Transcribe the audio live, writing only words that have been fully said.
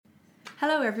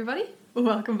Hello everybody,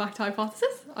 welcome back to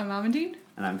Hypothesis. I'm Amandine.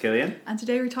 And I'm Killian. And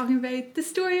today we're talking about the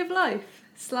story of life,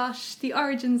 / the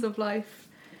origins of life,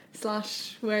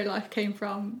 / where life came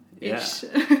from, ish.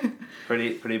 Yeah.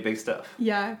 Pretty big stuff.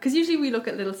 Yeah, because usually we look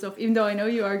at little stuff, even though I know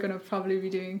you are going to probably be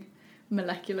doing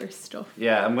molecular stuff.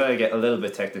 Yeah, I'm going to get a little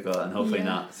bit technical and hopefully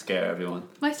not scare everyone.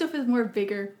 My stuff is more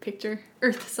bigger picture,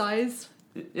 earth size.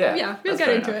 Yeah, we'll get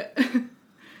into it.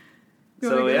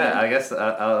 So I guess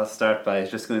I'll start by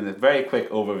just going a very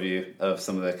quick overview of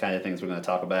some of the kind of things we're going to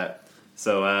talk about.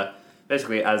 So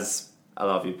basically, as a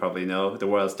lot of you probably know, the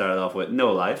world started off with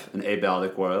no life, an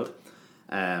abiotic world.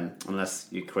 Unless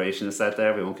you creationists out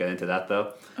there, we won't get into that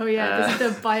though. Oh yeah, this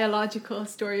is the biological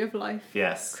story of life.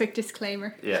 Yes. Quick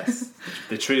disclaimer. Yes.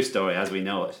 The true story as we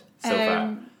know it so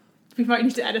far. We might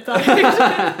need to edit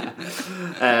that.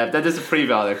 Then there's a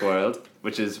prebiotic world,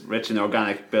 which is rich in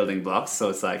organic building blocks, so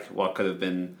it's like what could have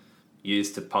been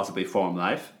used to possibly form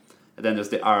life. And then there's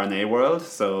the RNA world,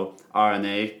 so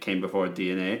RNA came before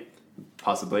DNA,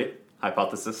 possibly,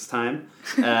 hypothesis time.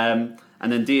 And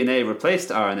then DNA replaced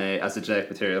RNA as the genetic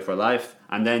material for life,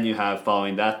 and then you have,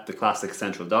 following that, the classic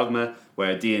central dogma,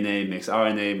 where DNA makes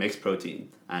RNA, makes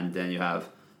protein, and then you have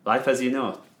life as you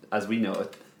know it, as we know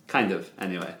it. Kind of,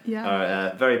 anyway.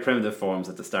 Yeah. Or very primitive forms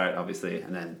at the start, obviously,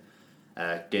 and then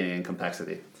gaining in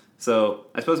complexity. So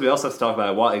I suppose we also have to talk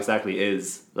about what exactly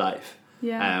is life.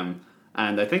 Yeah.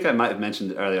 And I think I might have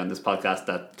mentioned earlier on this podcast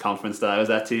that conference that I was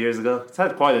at 2 years ago. It's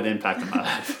had quite an impact on my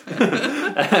life.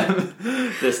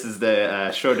 This is the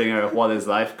Schrödinger What is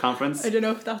Life conference. I don't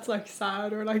know if that's like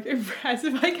sad or like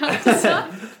impressive. I can't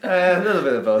decide. A little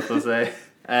bit of both, we'll say.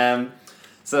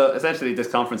 So essentially this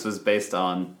conference was based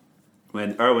on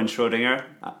when Erwin Schrödinger,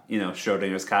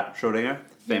 Schrödinger's cat Schrödinger,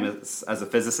 famous as a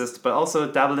physicist, but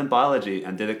also dabbled in biology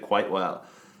and did it quite well.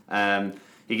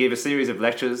 He gave a series of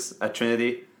lectures at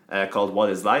Trinity called What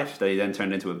is Life that he then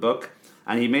turned into a book.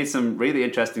 And he made some really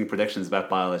interesting predictions about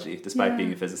biology, despite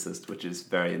being a physicist, which is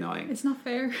very annoying. It's not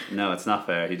fair. No, it's not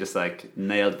fair. He just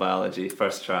nailed biology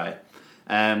first try.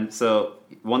 So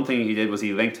one thing he did was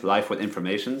he linked life with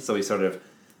information. So he sort of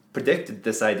predicted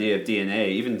this idea of DNA,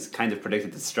 even kind of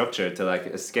predicted the structure to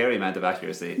a scary amount of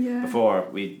accuracy before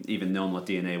we'd even known what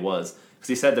DNA was. Because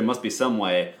he said there must be some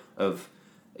way of,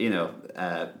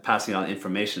 passing on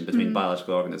information between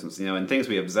biological organisms. In things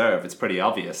we observe, it's pretty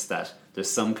obvious that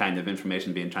there's some kind of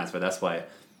information being transferred. That's why,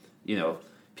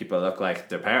 people look like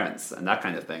their parents and that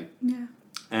kind of thing.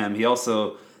 Yeah. He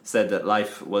also said that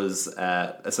life was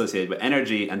associated with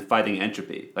energy and fighting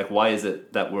entropy. Why is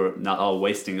it that we're not all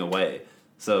wasting away?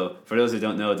 So, for those who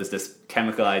don't know, there's this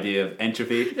chemical idea of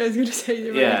entropy. I was going to say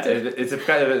it's a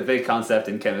kind of a big concept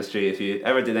in chemistry. If you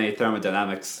ever did any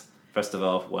thermodynamics, first of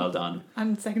all, well done.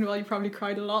 And second of all, you probably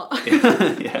cried a lot.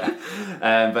 Yeah.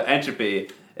 But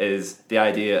entropy is the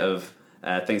idea of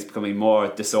things becoming more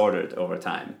disordered over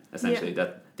time, essentially.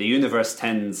 That the universe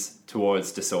tends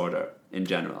towards disorder in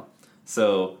general.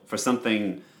 So, for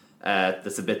something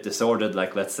that's a bit disordered,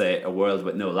 like let's say a world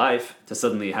with no life, to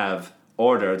suddenly have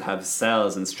order, to have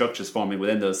cells and structures forming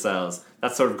within those cells,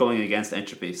 that's sort of going against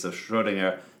entropy. So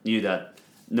Schrödinger knew that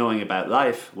knowing about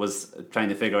life was trying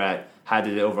to figure out how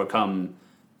did it overcome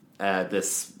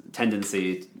this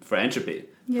tendency for entropy,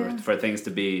 for things to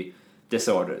be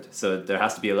disordered. So there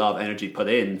has to be a lot of energy put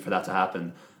in for that to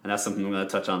happen, and that's something I'm going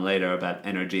to touch on later about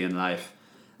energy in life.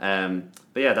 But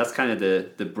yeah, that's kind of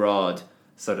the broad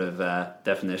sort of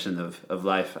definition of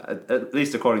life, at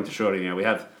least according to Schrödinger. We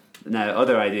have now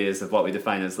other ideas of what we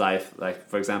define as life. Like,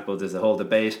 for example, there's a whole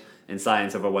debate in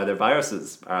science over whether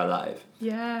viruses are alive.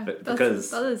 Yeah, that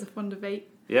is a fun debate.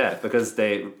 Yeah, because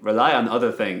they rely on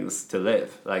other things to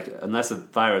live. Unless a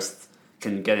virus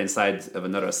can get inside of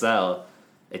another cell,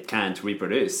 it can't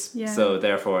reproduce. Yeah. So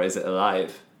therefore, is it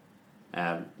alive?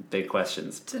 Big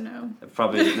questions. Don't know.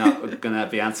 Probably not going to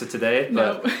be answered today,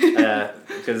 but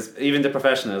because even the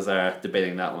professionals are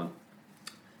debating that one.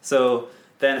 So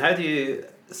then how do you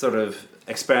sort of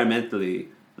experimentally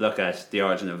look at the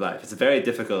origin of life? It's a very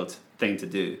difficult thing to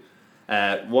do.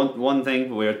 One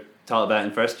thing we were taught about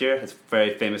in first year, it's a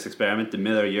very famous experiment, the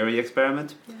Miller-Urey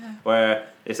experiment, where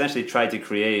they essentially tried to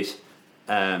create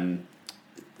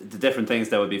the different things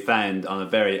that would be found on a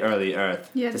very early Earth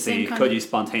to see could you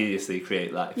spontaneously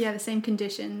create life. Yeah, the same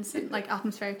conditions, like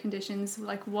atmospheric conditions,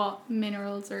 like what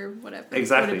minerals or whatever.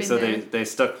 Exactly. So they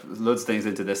stuck loads of things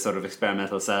into this sort of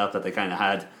experimental setup that they kind of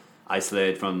had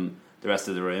isolated from the rest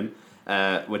of the room,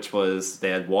 which was they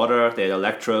had water, they had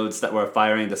electrodes that were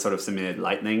firing to sort of simulate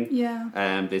lightning. Yeah. They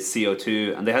had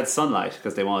CO2, and they had sunlight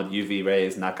because they wanted UV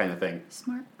rays and that kind of thing.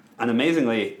 Smart. And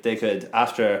amazingly, they could,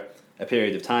 after a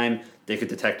period of time, they could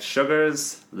detect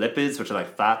sugars, lipids, which are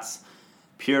like fats,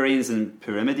 purines and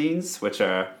pyrimidines, which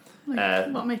are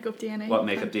what make up DNA. What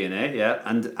make up DNA, yeah.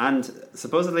 And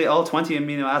supposedly all 20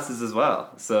 amino acids as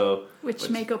well. So which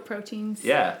make up proteins.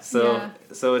 Yeah. So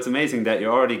it's amazing that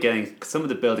you're already getting some of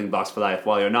the building blocks for life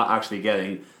while you're not actually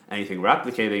getting anything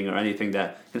replicating or anything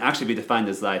that can actually be defined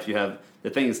as life. You have the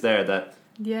things there that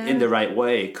in the right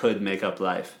way could make up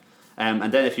life.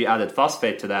 And then if you added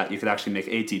phosphate to that, you could actually make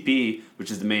ATP,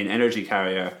 which is the main energy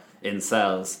carrier in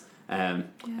cells.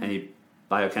 Any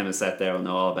biochemists out there will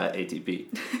know all about ATP.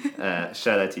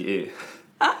 Shout out to you.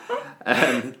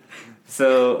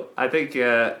 So I think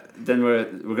then we're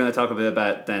going to talk a bit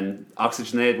about then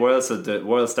oxygenated world. So the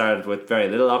world started with very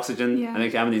little oxygen. Yeah. I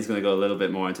think Emily's going to go a little bit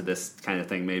more into this kind of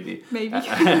thing maybe. Maybe.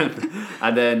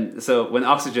 And then so when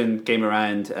oxygen came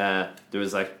around, there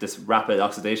was like this rapid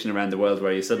oxidation around the world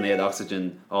where you suddenly had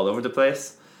oxygen all over the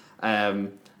place,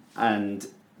 and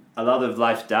a lot of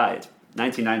life died.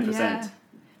 99%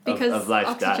 because of life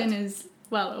oxygen died.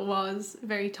 it was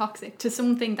very toxic to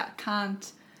something that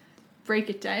can't break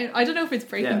it down. I don't know if it's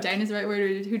breaking down is the right word, or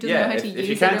who doesn't know how to use it. If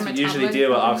you can't usually deal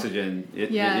with oxygen, you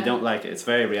don't like it. It's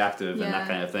very reactive and that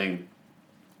kind of thing.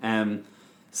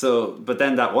 But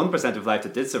then that 1% of life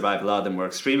that did survive, a lot of them were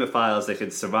extremophiles. They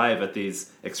could survive at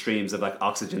these extremes of like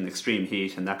oxygen, extreme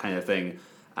heat, and that kind of thing.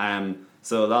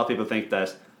 So a lot of people think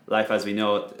that life as we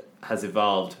know it has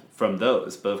evolved from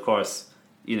those, but of course,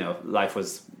 life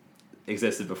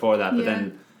existed before that. But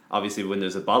then obviously when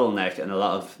there's a bottleneck and a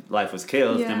lot of life was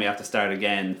killed, then we have to start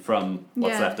again from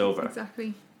what's left over.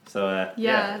 Exactly. So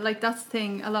like that's the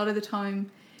thing. A lot of the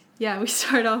time, we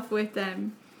start off with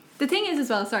the thing is as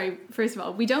well. Sorry, first of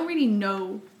all, we don't really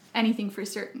know anything for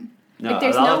certain. No, like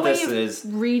there's a lot no of way this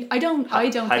of is I don't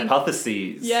think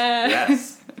hypotheses.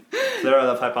 Yes. Plural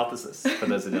of hypothesis for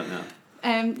those who don't know.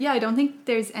 I don't think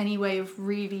there's any way of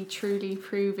really truly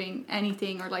proving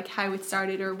anything or like how it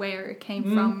started or where it came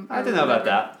from. I don't know about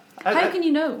that. How can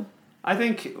you know? I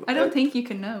don't think you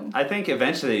can know. I think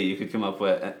eventually you could come up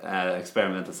with an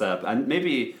experimental setup and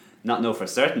maybe not know for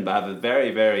certain, but have a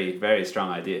very, very, very strong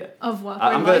idea of what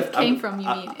life came from. You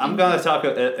mean? I'm going to talk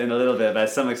in a little bit about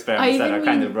some experiments that are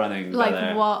kind of running.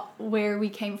 Like where we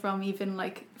came from, even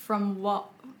like from what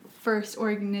first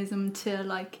organism to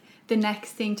like the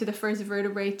next thing to the first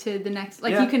vertebrate to the next,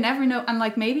 like you can never know. And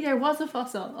like maybe there was a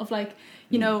fossil of like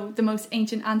the most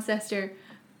ancient ancestor,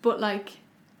 but like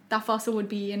that fossil would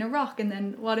be in a rock, and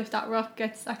then what if that rock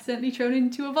gets accidentally thrown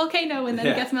into a volcano and then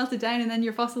it gets melted down and then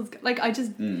your fossils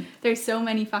there's so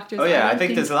many factors. I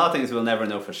think there's a lot of things we'll never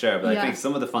know for sure, but I think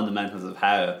some of the fundamentals of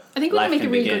how I think we can make a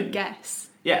really good guess.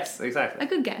 Yes, exactly. A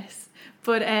good guess.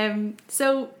 But I'm just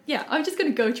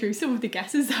going to go through some of the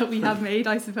guesses that we have made,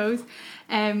 I suppose.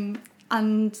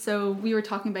 And so we were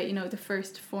talking about, the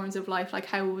first forms of life, like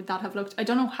how would that have looked? I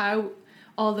don't know how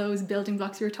all those building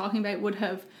blocks we were talking about would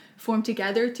have formed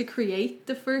together to create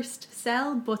the first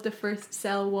cell, but the first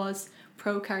cell was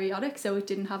prokaryotic, so it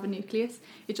didn't have a nucleus.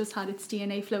 It just had its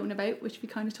DNA floating about, which we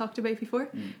kind of talked about before.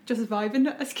 Just vibing,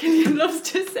 as Killian loves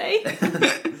to say.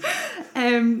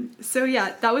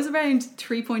 That was around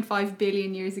 3.5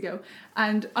 billion years ago.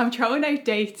 And I'm throwing out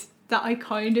dates that I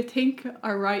kind of think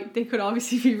are right. They could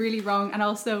obviously be really wrong. And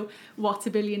also, what's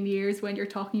a billion years when you're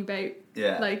talking about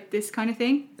like this kind of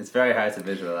thing? It's very hard to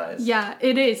visualize. Yeah,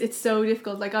 it is. It's so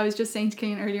difficult. Like I was just saying to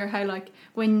Killian earlier how like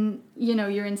when,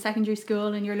 you're in secondary school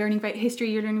and you're learning about history,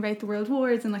 you're learning about the world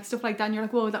wars and like stuff like that. And you're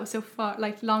like, whoa, that was so far,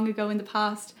 like long ago in the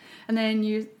past. And then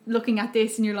you're looking at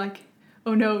this and you're like,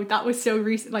 oh no, that was so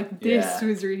recent. Like this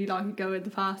was really long ago in the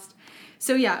past.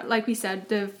 So like we said,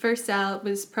 the first cell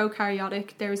was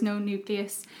prokaryotic. There was no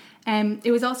nucleus.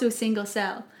 It was also a single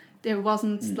cell. There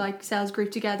wasn't like cells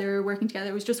grouped together or working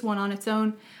together. It was just one on its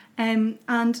own. And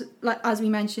like as we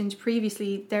mentioned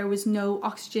previously, there was no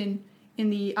oxygen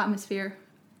in the atmosphere.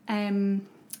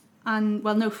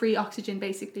 No free oxygen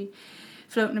basically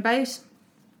floating about.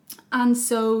 And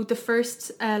so the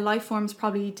first life forms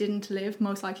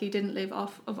most likely didn't live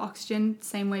off of oxygen the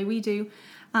same way we do.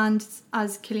 And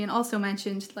as Killian also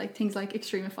mentioned, like things like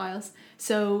extremophiles.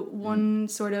 So one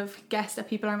sort of guess that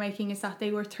people are making is that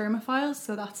they were thermophiles.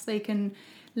 So they can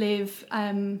live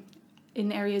in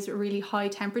areas with really high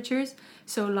temperatures.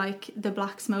 So like the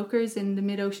black smokers in the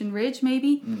mid-ocean ridge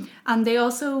maybe. And they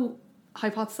also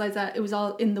hypothesized that it was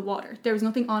all in the water. There was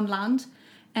nothing on land.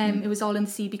 It was all in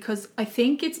the sea because the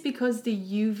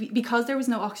UV, because there was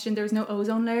no oxygen, there was no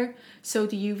ozone layer, so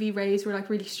the UV rays were like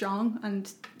really strong and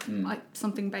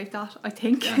something about that, I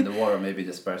think. Yeah, and the water maybe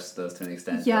dispersed those to an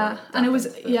extent. Yeah, and it was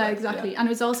exactly, and it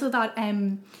was also that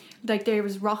like there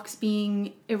was rocks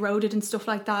being eroded and stuff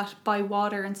like that by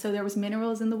water, and so there was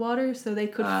minerals in the water, so they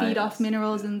could feed off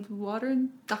minerals in the water,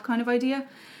 that kind of idea.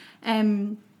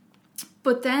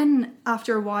 But then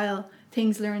after a while,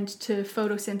 things learned to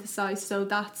photosynthesize, so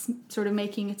that's sort of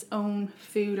making its own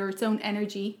food or its own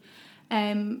energy.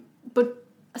 But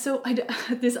so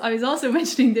I was also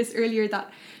mentioning this earlier,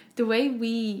 that the way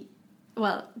we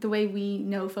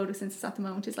know photosynthesis at the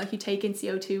moment is like you take in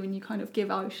CO2 and you kind of give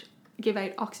out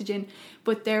oxygen.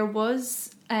 But there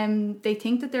was they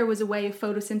think that there was a way of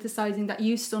photosynthesizing that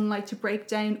used sunlight to break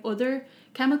down other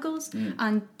chemicals,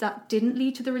 and that didn't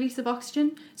lead to the release of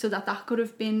oxygen, so that could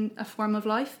have been a form of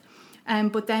life.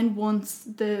 But then once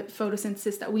the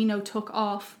photosynthesis that we know took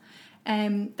off,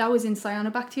 that was in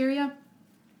cyanobacteria.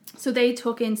 So they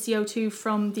took in CO2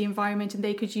 from the environment and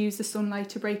they could use the sunlight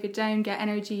to break it down, get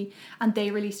energy, and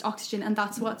they released oxygen, and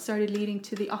that's what started leading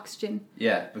to the oxygen.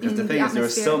 Yeah, because the thing is, there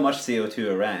was so much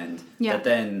CO2 around that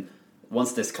then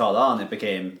once this caught on, it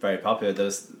became very popular.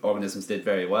 Those organisms did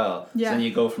very well. Yeah. So then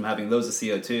you go from having loads of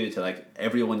CO2 to like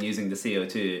everyone using the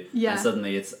CO2, and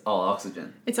suddenly it's all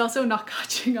oxygen. It's also not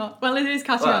catching on. Well, it is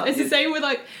catching on. It's the same with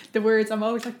like the words. I'm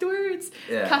always like the words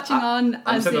catching on.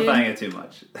 I'm simplifying it too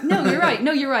much. No, you're right.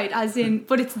 No, you're right. As in,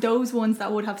 but it's those ones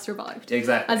that would have survived.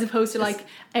 Exactly. As opposed to like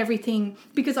everything,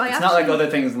 because it's not like other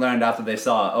things learned after they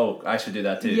saw, oh, I should do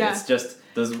that too. Yeah. It's just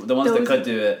the ones that could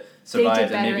do it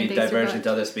survived and maybe diverged into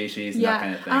other species and that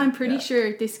kind of thing. I'm pretty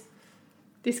sure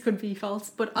this could be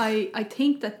false, but I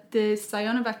think that the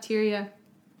cyanobacteria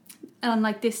and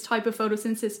like this type of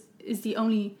photosynthesis is the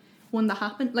only one that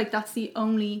happened. Like that's the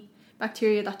only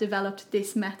bacteria that developed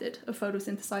this method of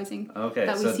photosynthesizing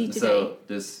that we see today.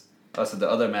 So the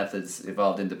other methods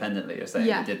evolved independently, you're saying?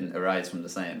 It didn't arise from the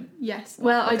same? Yes.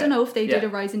 Well, I don't know if they did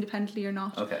arise independently or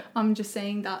not. Okay. I'm just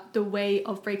saying that the way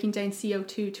of breaking down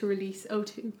CO2 to release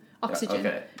O2, oxygen.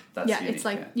 Okay. That's unique. It's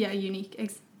like,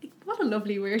 unique. What a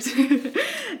lovely word.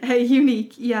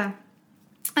 Unique, yeah.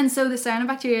 And so the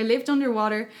cyanobacteria lived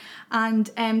underwater, and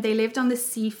they lived on the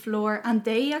sea floor, and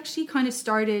they actually kind of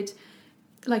started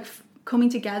like coming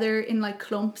together in like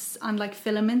clumps and like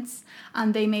filaments,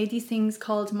 and they made these things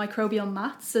called microbial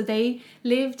mats. So they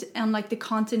lived on like the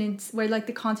continents where like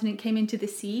the continent came into the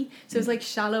sea, so it was like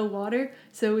shallow water,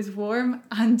 so it was warm.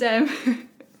 And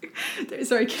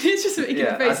sorry, can you just make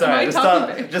a face?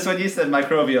 Sorry, just when you said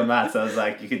microbial mats, I was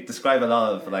like, you could describe a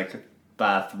lot of like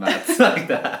bath mats like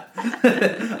that.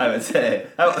 I would say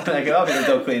like a lot of people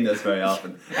don't clean this very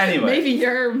often. Anyway, maybe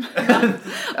your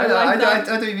I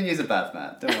don't even use a bath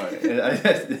mat. Don't worry.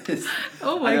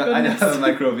 Oh my goodness! I don't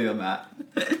have a microbial mat.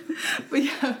 But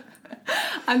yeah,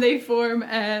 and they form.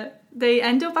 They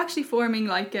end up actually forming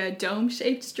like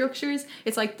dome-shaped structures.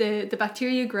 It's like the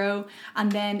bacteria grow, and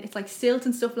then it's like silt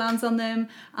and stuff lands on them,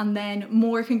 and then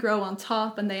more can grow on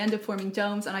top, and they end up forming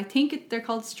domes. And I think they're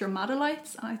called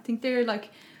stromatolites. And I think they're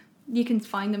like, you can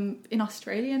find them in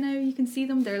Australia now. You can see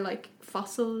them. They're like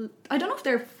fossil. I don't know if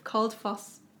they're called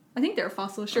fossil. I think they're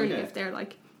fossil, surely, if they're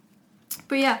like.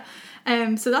 But yeah,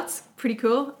 so that's pretty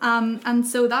cool. And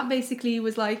so that basically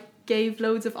was like gave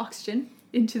loads of oxygen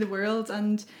into the world,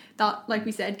 and that, like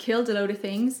we said, killed a load of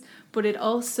things, but it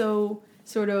also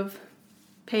sort of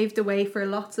paved the way for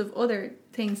lots of other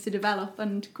things to develop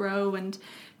and grow,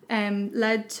 and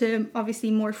led to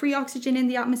obviously more free oxygen in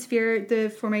the atmosphere, the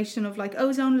formation of like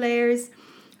ozone layers,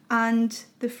 and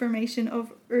the formation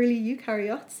of early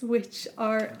eukaryotes, which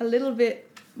are a little bit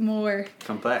more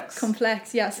complex.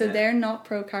 So they're not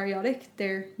prokaryotic,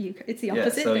 it's the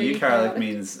opposite. So eukaryotic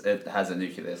means it has a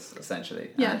nucleus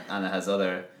essentially, and it has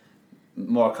other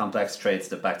more complex traits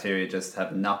that bacteria just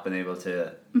have not been able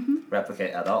to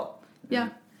replicate at all.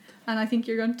 And I think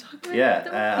you're going to talk about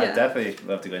I'd definitely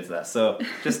love to go into that. So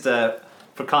just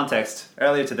for context,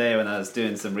 earlier today when I was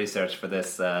doing some research for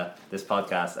this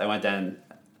podcast, I went down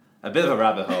a bit of a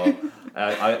rabbit hole.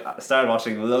 I started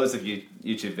watching loads of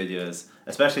YouTube videos,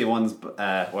 especially ones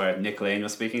where Nick Lane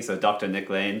was speaking. So Dr. Nick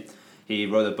Lane, he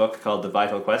wrote a book called The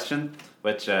Vital Question,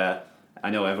 which I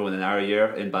know everyone in our year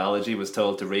in biology was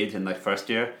told to read in like first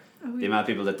year. The amount of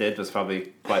people that did was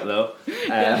probably quite low.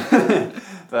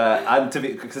 But to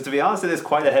be honest, it is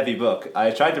quite a heavy book. I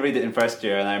tried to read it in first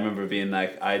year, and I remember being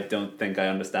like, I don't think I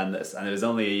understand this. And it was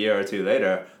only a year or two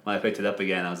later when I picked it up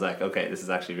again, I was like, okay, this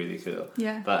is actually really cool.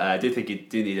 Yeah. But I do think you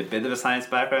do need a bit of a science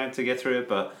background to get through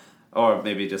it, or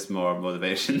maybe just more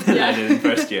motivation than I did in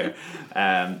first year.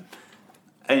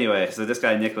 Anyway, so this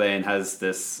guy Nick Lane has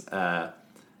this.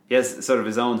 He has sort of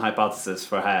his own hypothesis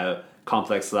for how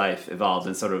complex life evolved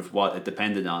and sort of what it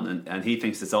depended on, and he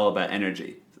thinks it's all about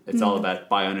energy. It's all about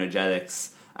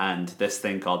bioenergetics and this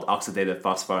thing called oxidative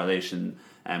phosphorylation,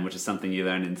 which is something you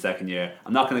learn in second year.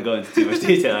 I'm not going to go into too much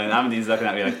detail, and Amandine's looking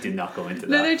at me like, do not go into that.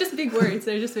 No, they're just big words.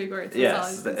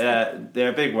 Yes,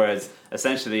 they're big words.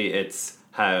 Essentially, it's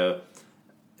how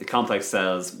complex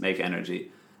cells make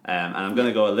energy. And I'm going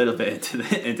to go a little bit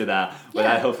into that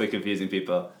without hopefully confusing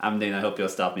people. Amandine, I hope you'll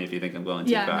stop me if you think I'm going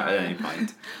too far at any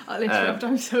point. I'll interrupt.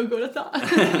 I'm so good at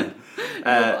that.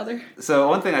 No bother. So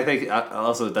one thing I think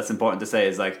also that's important to say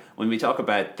is like when we talk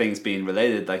about things being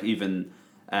related, like even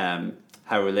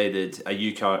how related a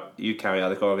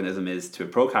eukaryotic organism is to a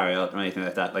prokaryote or anything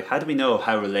like that. Like how do we know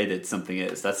how related something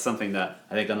is? That's something that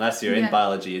I think unless you're in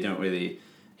biology, you don't really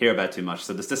hear about too much.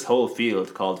 So there's this whole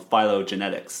field called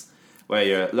phylogenetics, where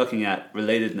you're looking at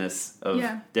relatedness of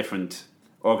different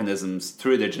organisms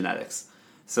through their genetics.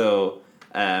 So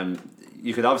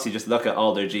you could obviously just look at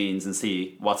all their genes and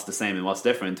see what's the same and what's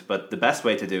different, but the best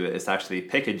way to do it is to actually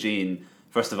pick a gene,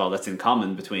 first of all, that's in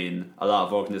common between a lot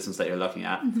of organisms that you're looking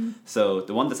at. Mm-hmm. So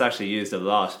the one that's actually used a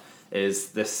lot is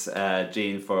this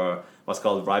gene for what's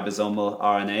called ribosomal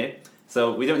RNA.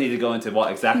 So we don't need to go into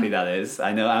what exactly that is.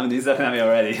 I know Amandine's looking at me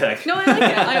already. Like. No, I like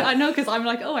it. I know because I'm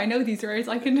like, I know these words.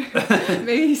 I can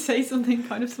maybe say something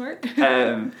kind of smart.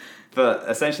 But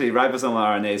essentially, ribosomal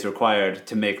RNA is required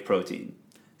to make protein.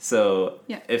 So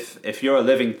if you're a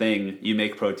living thing, you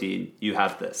make protein, you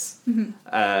have this.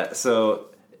 Mm-hmm. So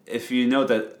if you know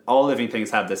that all living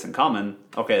things have this in common,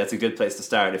 okay, that's a good place to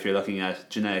start if you're looking at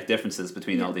genetic differences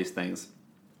between all these things.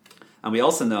 And we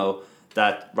also know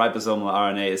that ribosomal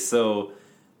RNA is so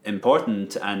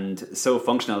important and so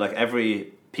functional. Like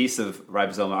every piece of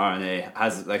ribosomal RNA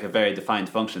has like a very defined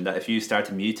function that if you start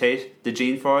to mutate the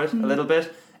gene for it a little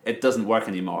bit, it doesn't work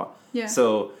anymore. Yeah.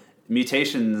 So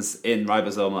mutations in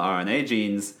ribosomal RNA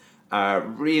genes are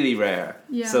really rare.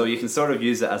 Yeah. So you can sort of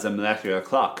use it as a molecular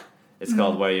clock. It's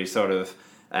called, where you sort of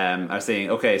are saying,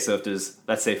 okay, so if there's,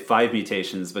 let's say, 5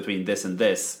 mutations between this and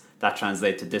this, that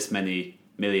translates to this many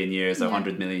million years or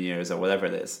 100 million years or whatever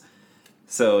it is.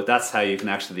 So that's how you can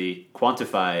actually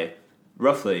quantify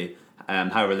roughly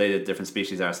how related different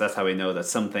species are. So that's how we know that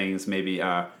some things maybe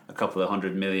are a couple of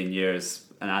 100 million years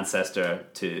an ancestor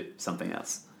to something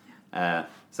else.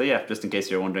 So yeah, just in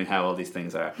case you're wondering how all these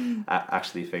things are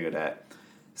actually figured out.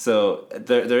 So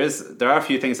there are a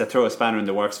few things that throw a spanner in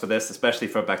the works for this, especially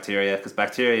for bacteria, because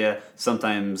bacteria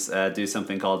sometimes do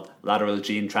something called lateral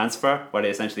gene transfer, where they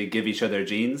essentially give each other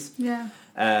genes. Yeah.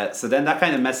 So then that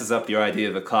kind of messes up your idea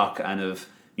of a clock and of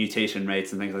mutation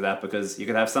rates and things like that, because you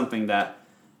could have something that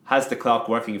has the clock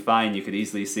working fine. You could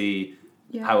easily see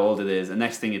how old it is, and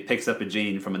next thing it picks up a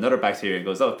gene from another bacteria and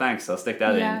goes, oh thanks, I'll stick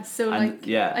that in. Yeah, so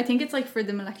I think it's like for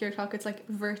the molecular clock, it's like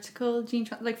vertical gene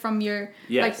like from your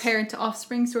like parent to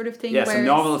offspring sort of thing. Yeah, so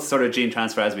normal sort of gene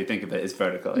transfer as we think of it is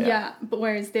vertical. Yeah, but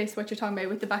whereas this, what you're talking about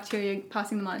with the bacteria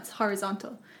passing them on, it's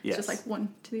horizontal. It's just like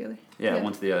one to the other. Yeah,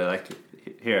 one to the other. Like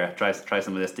here, try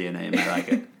some of this DNA, I like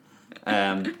it.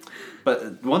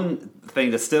 But one thing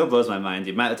that still blows my mind,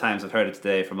 the amount of times I've heard it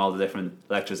today from all the different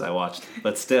lectures I watched,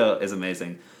 but still is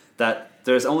amazing, that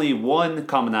there's only one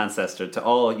common ancestor to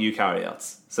all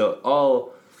eukaryotes. So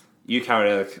all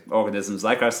eukaryotic organisms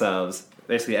like ourselves,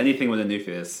 basically anything with a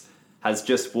nucleus, has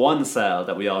just one cell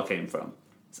that we all came from.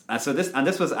 And so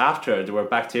this was after there were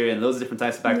bacteria and loads of different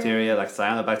types of bacteria, like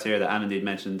cyanobacteria that Amandine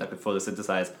mentioned, that could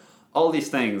photosynthesize, all these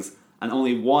things, and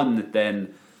only one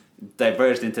then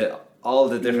diverged into all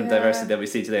the different diversity that we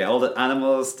see today. All the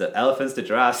animals, the elephants, the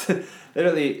giraffes,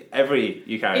 literally every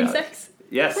eukaryote. Insects?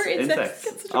 Yes,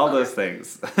 insects. All those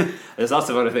things. There's lots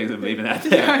of other things I'm leaving out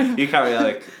there.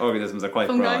 Eukaryotic organisms are quite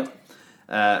broad.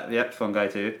 Fungi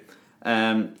too.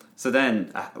 So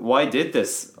then, why did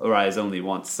this arise only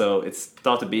once? So it's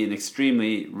thought to be an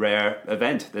extremely rare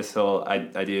event, this whole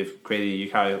idea of creating a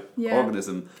eukaryotic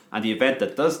organism. And the event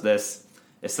that does this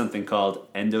is something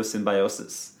called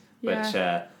endosymbiosis, which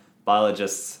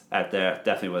biologists out there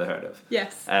definitely would have heard of.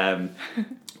 Yes.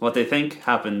 What they think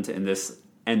happened in this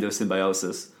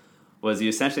endosymbiosis was you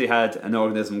essentially had an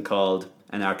organism called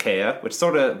an archaea, which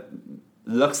sort of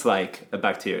looks like a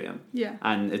bacterium. Yeah.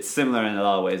 And it's similar in a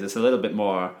lot of ways. It's a little bit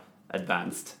more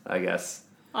advanced, I guess.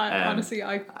 Honestly,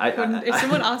 I couldn't. If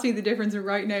someone asked me the difference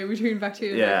right now between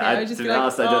bacteria and archaea, I'd just to be be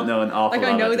honest, I don't know an awful lot.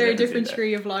 Like I know they're a different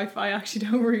tree of life. I actually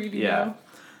don't really know.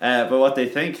 But what they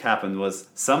think happened was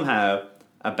somehow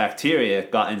a bacteria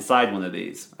got inside one of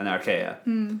these, an archaea,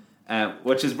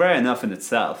 which is rare enough in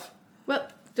itself. Well,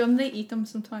 don't they eat them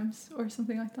sometimes or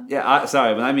something like that? Yeah,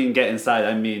 sorry, when I mean get inside,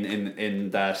 I mean in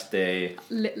that they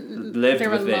lived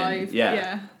within. Alive.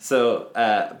 Yeah. So,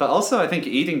 but also I think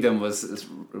eating them was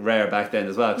rare back then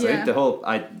as well, because I think the whole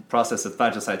process of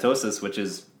phagocytosis, which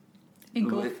is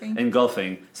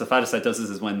engulfing. So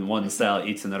phagocytosis is when one cell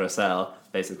eats another cell,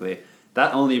 basically.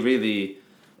 That only really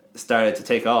started to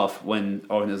take off when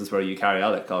organisms were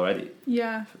eukaryotic already.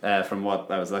 Yeah. From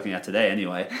what I was looking at today,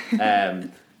 anyway.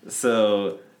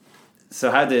 So So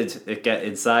how did it get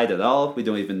inside at all? We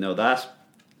don't even know that.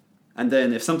 And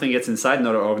then if something gets inside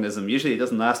another organism, usually it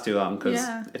doesn't last too long, because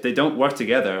if they don't work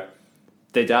together,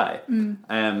 they die.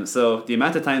 So the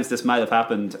amount of times this might have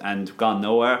happened and gone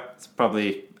nowhere, it's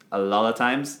probably a lot of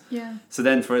times. Yeah. So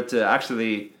then for it to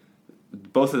actually,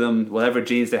 both of them, whatever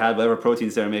genes they had, whatever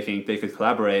proteins they were making, they could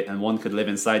collaborate and one could live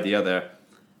inside the other.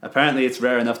 Apparently it's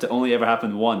rare enough to only ever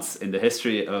happen once in the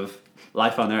history of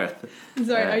life on Earth.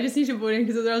 Sorry, I just need to put in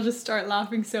because I'll just start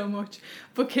laughing so much.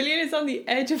 But Killian is on the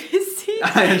edge of his seat.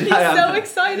 He's so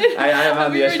excited. I am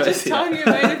on the edge of my seat. We were just talking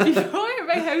about it before,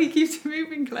 about how he keeps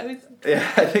moving closer. Yeah,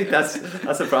 I think that's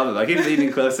a problem. I keep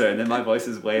leaning closer and then my voice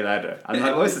is way louder. And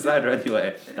my voice is louder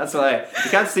anyway. That's why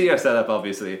you can't see your setup,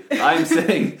 obviously. I'm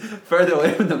sitting further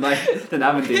away from the mic than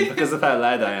Amandine because of how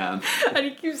loud I am. And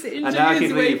he keeps inching and now I his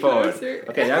keep way leaning forward. closer.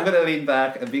 Okay, now I'm going to lean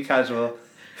back and be casual.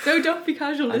 No, don't be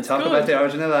casual. And it's talk good. about the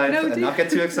origin of life and do- not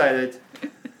get too excited.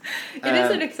 It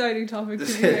is an exciting topic to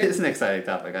It hear. is an exciting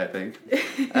topic, I think.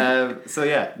 So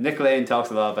yeah, Nick Lane talks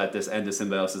a lot about this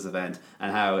endosymbiosis event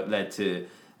and how it led to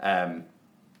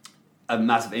a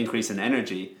massive increase in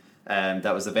energy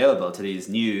that was available to these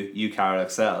new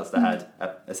eukaryotic cells that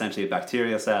had essentially a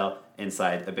bacterial cell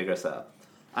inside a bigger cell.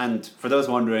 And for those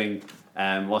wondering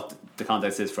what the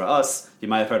context is for us, you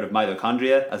might have heard of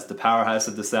mitochondria as the powerhouse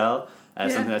of the cell.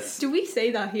 Something that's, do we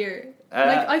say that here?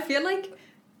 I feel like...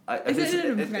 Is it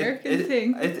an American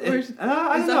thing? I don't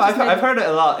know. I've heard it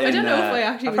a lot. I don't know if I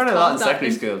actually I've heard it a lot in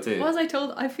secondary school too. Was I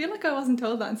told? I feel like I wasn't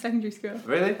told that in secondary school.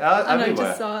 Really? And I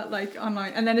just saw it like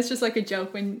online, and then it's just like a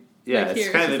joke when. Yeah, like, it's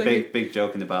here, kind it's of a like big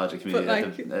joke in the biology community.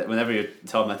 Like, whenever you're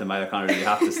talking about the mitochondria, you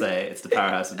have to say it's the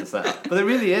powerhouse of the cell. But it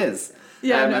really is.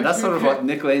 Yeah, and that's sort of what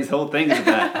Nick Lane's whole thing is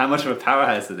about, how much of a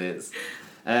powerhouse it is.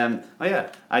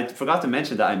 I forgot to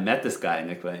mention that I met this guy,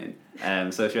 Nick Lane.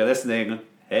 So if you're listening,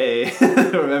 hey,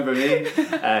 remember me?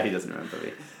 He doesn't remember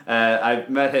me. I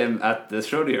met him at the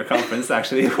Schrodinger conference,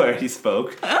 actually, where he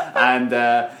spoke. And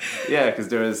because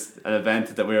there was an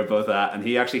event that we were both at, and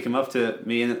he actually came up to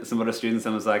me and some other students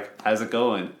and was like, how's it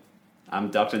going? I'm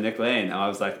Dr. Nick Lane. And I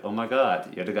was like, oh my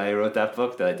God, you're the guy who wrote that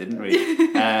book that I didn't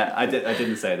read. I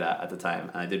didn't say that at the time,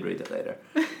 and I did read it later.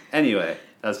 Anyway,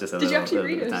 that's just a little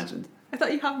bit of a tangent. I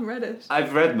thought you haven't read it.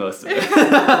 I've read most of it.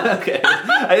 Okay.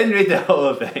 I didn't read the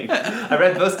whole thing. I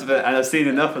read most of it, and I've seen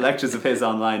enough lectures of his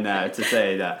online now to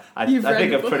say that I think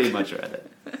I've pretty much read it.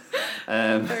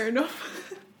 Fair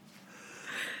enough.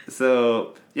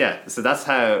 So that's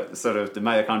how sort of the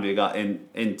mitochondria got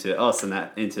into us and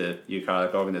into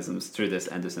eukaryotic organisms through this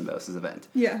endosymbiosis event,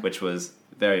 which was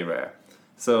very rare.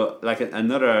 So like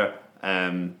another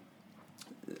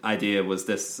idea was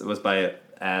by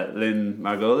Lynn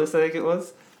Margulis, I think it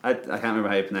was. I can't remember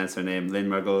how you pronounce her name, Lynn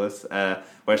Margulis,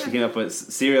 where she came up with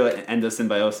serial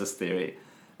endosymbiosis theory,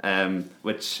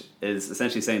 which is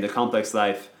essentially saying that complex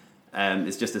life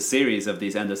is just a series of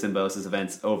these endosymbiosis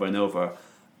events over and over.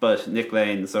 But Nick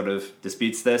Lane sort of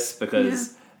disputes this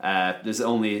because there's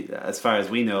only, as far as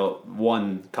we know,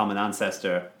 one common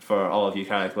ancestor for all of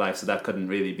eukaryotic life, so that couldn't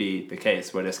really be the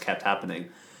case where this kept happening.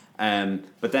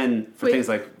 But then for things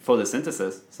like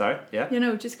photosynthesis,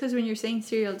 just because when you're saying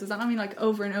serial, does that not mean like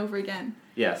over and over again?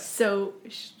 Yes. So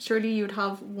surely you would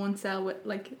have one cell with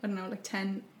like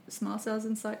 10 small cells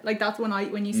inside. Like that's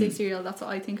when you say serial, that's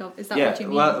what I think of. Is that what you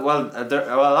mean? Well,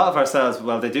 a lot of our cells,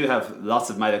 they do have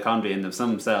lots of mitochondria in them.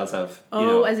 Some cells have.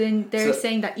 As in they're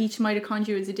saying that each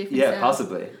mitochondria is a different cell. Yeah,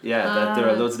 possibly. Yeah, that there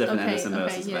are loads of different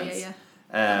endosymbiosis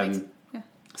events.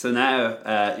 So now,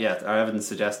 our evidence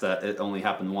suggests that it only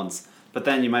happened once. But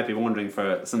then you might be wondering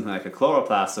for something like a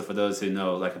chloroplast. So for those who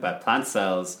know like about plant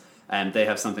cells, they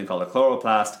have something called a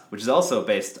chloroplast, which is also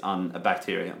based on a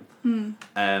bacterium.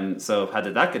 So how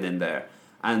did that get in there?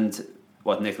 And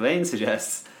what Nick Lane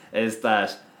suggests is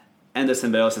that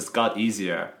endosymbiosis got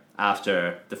easier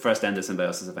after the first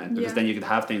endosymbiosis event, because then you could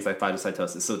have things like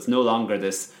phagocytosis. So it's no longer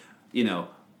this,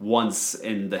 once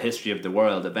in the history of the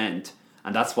world event.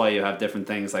 And that's why you have different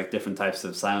things like different types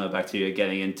of cyanobacteria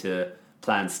getting into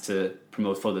plants to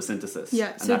promote photosynthesis.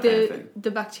 Yeah, so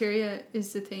the bacteria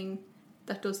is the thing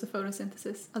that does the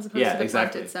photosynthesis as opposed to the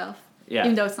plant itself. Yeah.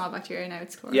 Even though it's not bacteria now,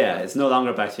 it's chlorophyll. Yeah, it's no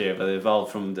longer bacteria, but it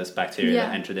evolved from this bacteria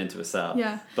that entered into a cell.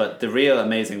 Yeah. But the real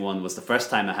amazing one was the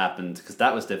first time it happened, because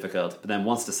that was difficult. But then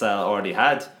once the cell already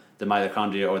had the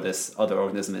mitochondria or this other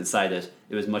organism inside it,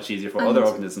 it was much easier for other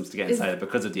organisms to get inside it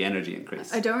because of the energy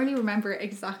increase. I don't really remember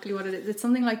exactly what it is. It's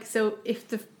something like, so if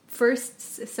the first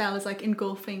cell is like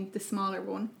engulfing the smaller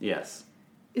one. Yes.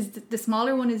 Is the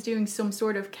smaller one is doing some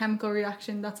sort of chemical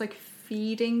reaction that's like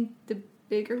feeding the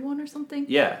bigger one or something.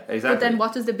 Yeah, exactly. But then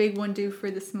what does the big one do for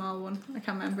the small one? I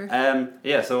can't remember.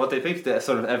 So what they think the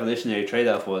sort of evolutionary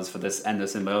trade-off was for this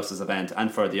endosymbiosis event and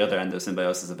for the other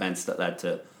endosymbiosis events that led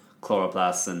to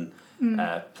chloroplasts and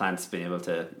plants being able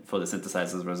to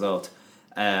photosynthesize as a result.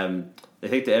 They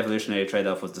think the evolutionary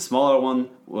trade-off was the smaller one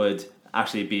would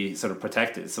actually be sort of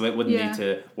protected, so it wouldn't need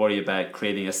to worry about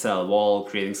creating a cell wall,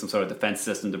 creating some sort of defense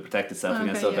system to protect itself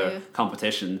against other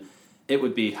competition. It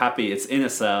would be happy it's in a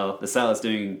cell, the cell is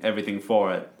doing everything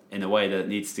for it in a way that it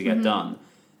needs to get done.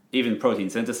 Even protein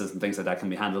synthesis and things like that can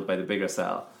be handled by the bigger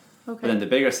cell. But then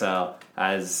the bigger cell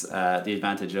has the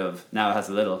advantage of now it has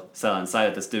a little cell inside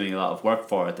it that's doing a lot of work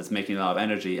for it, that's making a lot of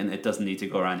energy, and it doesn't need to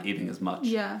go around eating as much.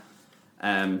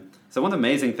 So one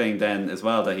amazing thing then as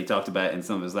well that he talked about in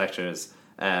some of his lectures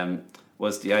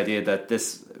was the idea that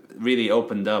this really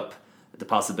opened up the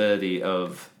possibility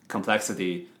of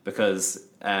complexity, because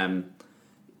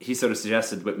he sort of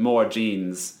suggested with more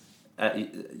genes,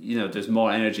 there's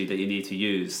more energy that you need to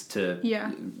use to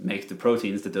make the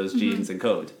proteins that those genes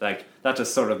encode. Like, that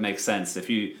just sort of makes sense. If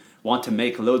you want to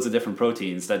make loads of different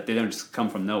proteins, that they don't just come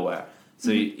from nowhere.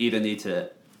 So you either need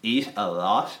to eat a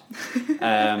lot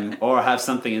or have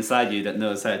something inside you that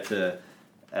knows how to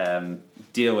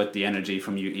deal with the energy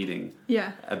from you eating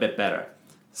a bit better.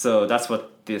 So that's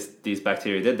what these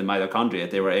bacteria did, the mitochondria.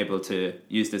 They were able to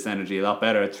use this energy a lot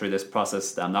better through this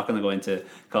process that I'm not going to go into,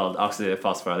 called oxidative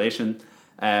phosphorylation.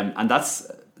 And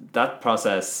that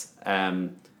process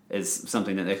is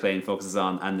something that Nick Lane focuses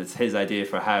on, and it's his idea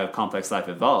for how complex life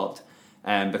evolved.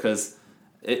 Because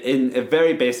in a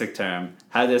very basic term,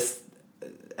 how this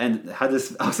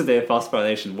oxidative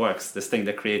phosphorylation works, this thing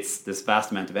that creates this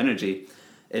vast amount of energy,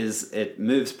 is it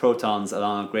moves protons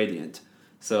along a gradient.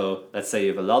 So let's say you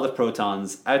have a lot of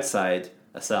protons outside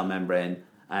a cell membrane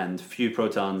and few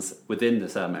protons within the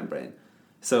cell membrane.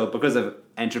 So because of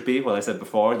entropy, what I said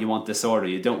before, you want disorder.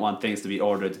 You don't want things to be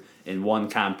ordered in one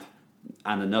camp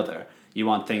and another. You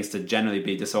want things to generally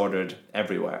be disordered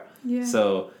everywhere.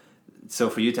 So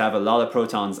for you to have a lot of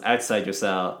protons outside your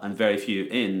cell and very few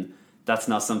in, that's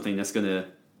not something that's going to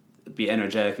be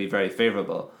energetically very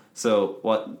favorable. So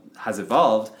what has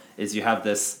evolved is you have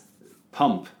this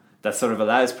pump that sort of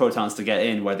allows protons to get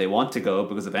in where they want to go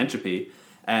because of entropy.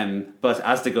 But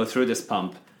as they go through this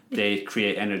pump, they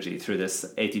create energy through this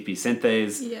ATP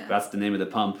synthase. That's the name of the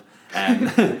pump. And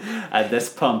this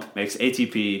pump makes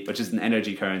ATP, which is an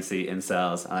energy currency in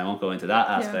cells. And I won't go into that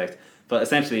aspect. But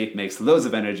essentially it makes loads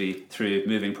of energy through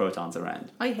moving protons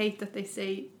around. I hate that they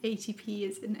say ATP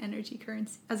is an energy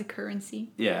currency, as a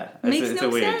currency. Yeah. It makes no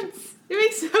sense. It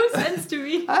makes no sense to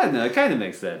me. I don't know, it kind of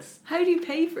makes sense. How do you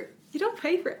pay for it? You don't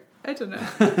pay for it. I don't know.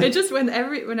 It just,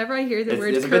 whenever I hear the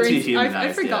word it's currency,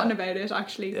 I've forgotten about it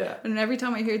actually. Yeah. And every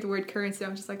time I hear the word currency,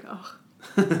 I'm just like, oh.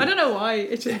 I don't know why,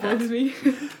 it just bugs me.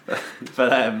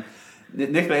 But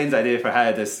Nick Lane's idea for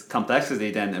how this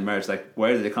complexity then emerged, like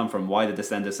where did it come from? Why did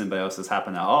this endosymbiosis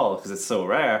happen at all? Because it's so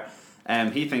rare.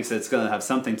 He thinks it's going to have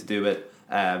something to do with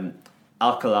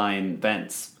alkaline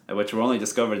vents, which were only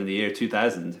discovered in the year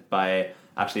 2000 by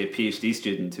actually a PhD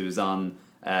student who was on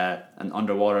an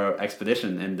underwater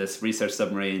expedition in this research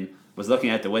submarine, was looking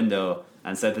out the window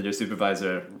and said to their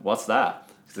supervisor, "What's that?"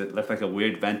 Because it looked like a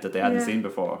weird vent that they hadn't seen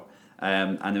before.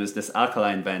 And it was this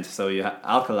alkaline vent. So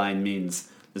alkaline means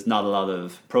there's not a lot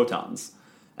of protons,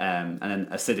 and then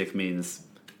acidic means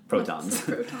protons.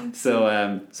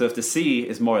 So if the sea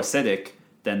is more acidic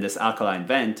than this alkaline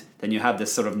vent, then you have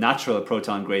this sort of natural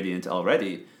proton gradient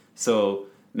already. So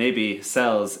maybe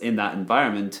cells in that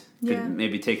environment could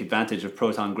maybe take advantage of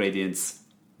proton gradients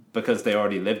because they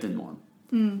already lived in one.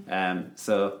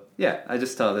 I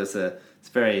just thought it's a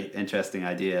very interesting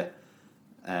idea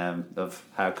of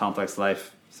how complex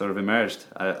life sort of emerged.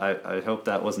 I hope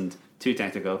that wasn't too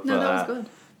technical. No, that was good.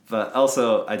 But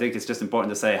also, I think it's just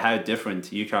important to say how different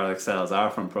eukaryotic cells are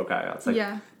from prokaryotes.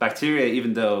 Like bacteria,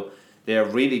 even though they are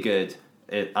really good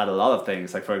at a lot of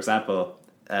things, like for example,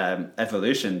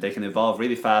 evolution, they can evolve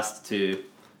really fast to,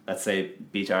 let's say,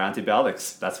 beat our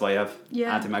antibiotics. That's why you have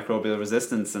antimicrobial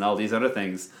resistance and all these other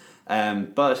things.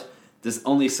 But there's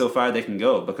only so far they can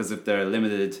go because of their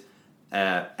limited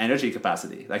energy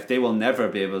capacity. Like they will never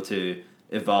be able to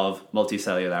evolve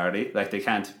multicellularity. Like they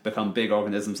can't become big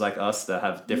organisms like us that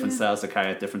have different cells that carry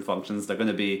out different functions. They're going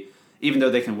to be, even though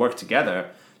they can work together,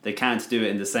 they can't do it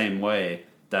in the same way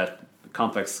that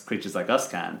complex creatures like us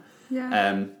can.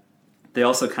 They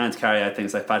also can't carry out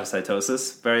things like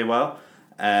phagocytosis very well,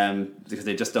 because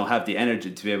they just don't have the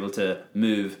energy to be able to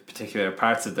move particular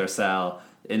parts of their cell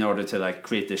in order to like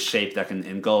create this shape that can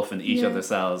engulf and eat other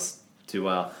cells too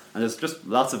well. And there's just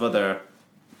lots of other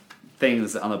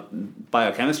things on a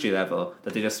biochemistry level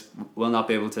that they just will not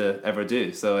be able to ever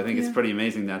do. So I think it's pretty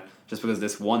amazing that just because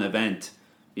this one event,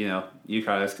 you know,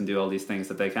 eukaryotes can do all these things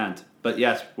that they can't. But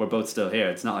yet we're both still here.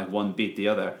 It's not like one beat the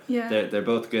other. Yeah. They're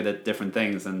both good at different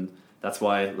things, and that's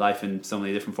why life in so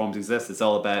many different forms exists. It's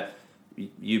all about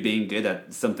you being good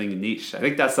at something niche. I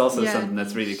think that's also something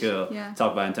that's really cool to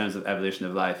talk about in terms of evolution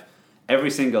of life.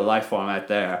 Every single life form out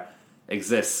there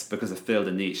exists because it filled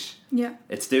a niche. Yeah.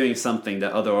 It's doing something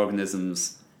that other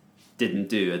organisms didn't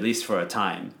do, at least for a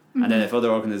time. And then if other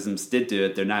organisms did do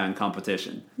it, they're now in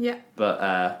competition. Yeah. But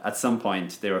at some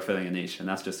point, they were filling a niche, and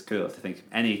that's just cool to think.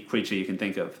 Any creature you can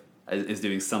think of is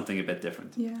doing something a bit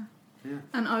different. Yeah.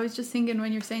 And I was just thinking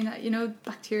when you're saying that, you know,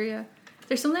 bacteria,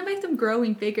 there's something about them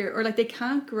growing bigger, or like they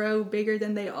can't grow bigger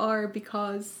than they are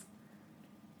because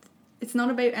it's not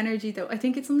about energy though. I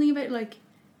think it's something about like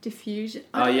diffusion.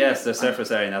 Oh yes, their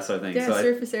surface area and that sort of thing. Yeah, so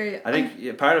surface area. I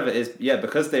think part of it is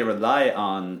because they rely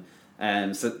on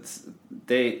so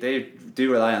they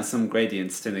do rely on some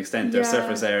gradients to an extent, their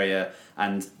surface area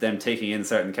and them taking in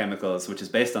certain chemicals, which is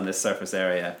based on this surface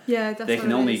area. Yeah, that's they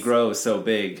can only grow so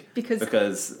big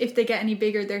because if they get any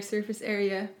bigger, their surface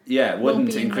area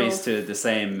wouldn't increase to the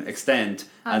same extent,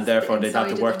 and therefore they'd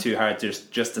have to work too hard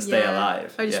just to stay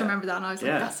alive. I just remember that, and I was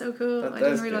like, that's so cool. I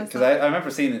didn't realize that. Because I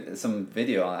remember seeing some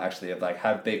video on it, actually, of like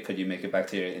how big could you make a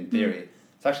bacteria in theory.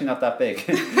 It's actually not that big,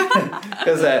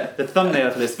 because the thumbnail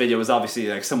for this video was obviously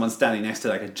like someone standing next to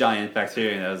like a giant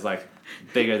bacteria that was like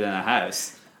bigger than a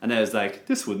house, and I was like,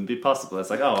 this wouldn't be possible.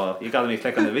 It's like, oh well, you got me to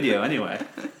click on the video anyway.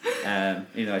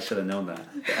 You know, I should have known that.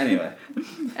 But anyway.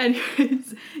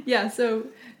 Anyways, yeah. So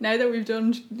now that we've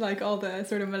done like all the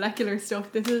sort of molecular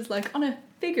stuff, this is like on a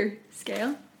bigger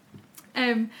scale.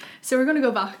 So we're going to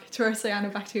go back to our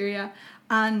cyanobacteria,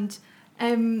 and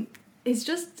it's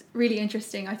just really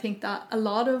interesting. I think that a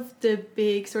lot of the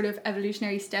big sort of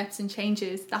evolutionary steps and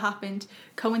changes that happened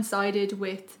coincided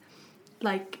with,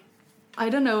 like, I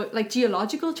don't know, like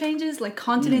geological changes, like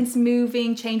continents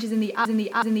moving, changes in the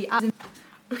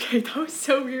Okay, that was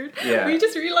so weird. Yeah. We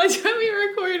just realised when we were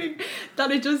recording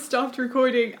that it just stopped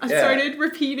recording. I started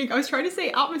repeating. I was trying to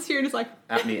say atmosphere and it's like...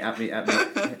 At me.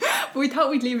 But we thought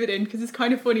we'd leave it in because it's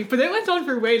kind of funny. But it went on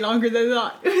for way longer than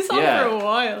that. It was on for a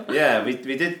while. Yeah, we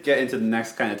did get into the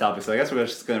next kind of topic, so I guess we're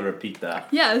just going to repeat that.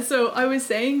 Yeah, so I was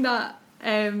saying that...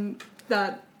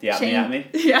 that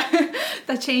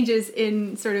that changes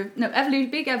in sort of...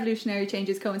 big evolutionary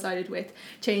changes coincided with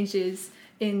changes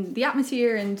in the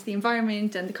atmosphere and the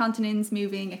environment and the continents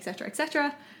moving, etc.,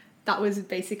 etc. That was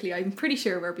basically, I'm pretty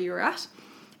sure, where we were at.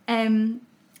 And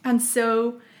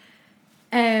so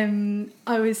I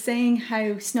was saying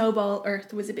how Snowball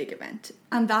Earth was a big event.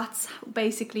 And that's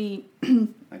basically...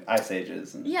 like ice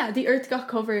ages. And the Earth got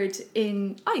covered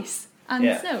in ice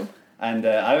and snow. And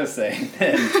I was saying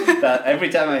that every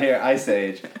time I hear Ice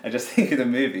Age, I just think of the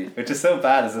movie, which is so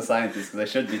bad as a scientist because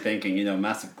I should be thinking, you know,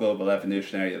 massive global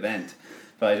evolutionary event.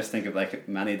 But I just think of like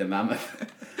Manny the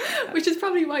Mammoth. Which is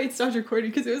probably why it stopped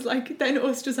recording, because it was like then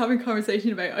us just having a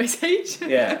conversation about Ice Age.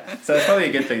 Yeah, so it's probably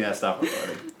a good thing that I stopped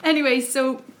recording. Anyway,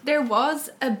 so there was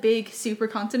a big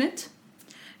supercontinent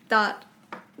that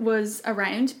was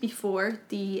around before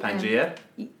the... Pangaea?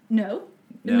 No,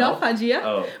 not Pangaea.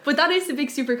 Oh. But that is the big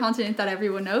supercontinent that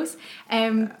everyone knows.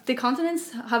 The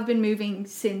continents have been moving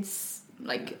since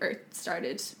like Earth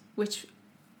started, which...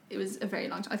 It was a very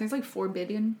long time. I think it's like 4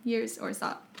 billion years, or is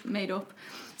that made up?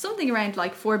 Something around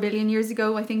like 4 billion years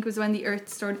ago, I think, was when the Earth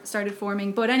started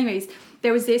forming. But anyways,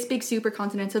 there was this big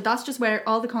supercontinent. So that's just where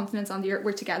all the continents on the Earth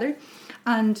were together.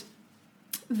 And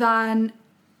then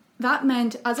that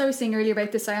meant, as I was saying earlier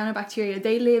about the cyanobacteria,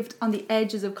 they lived on the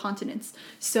edges of continents.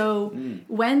 So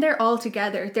when they're all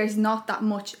together, there's not that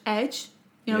much edge.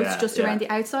 You know, it's just around the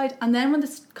outside. And then when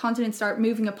the continents start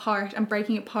moving apart and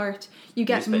breaking apart, you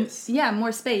get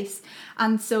more space.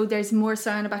 And so there's more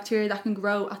cyanobacteria that can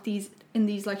grow in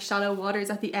these like shallow waters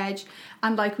at the edge.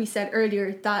 And like we said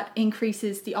earlier, that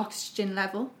increases the oxygen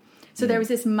level. So there was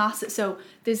this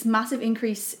massive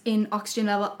increase in oxygen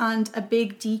level and a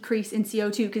big decrease in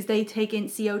CO2 because they take in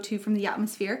CO2 from the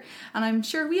atmosphere. And I'm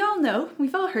sure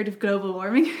we've all heard of global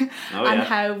warming and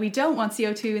how we don't want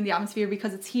CO2 in the atmosphere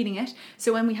because it's heating it.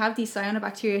 So when we have these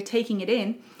cyanobacteria taking it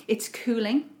in, it's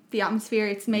cooling the atmosphere,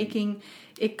 it's making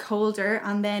it colder,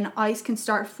 and then ice can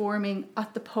start forming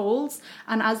at the poles.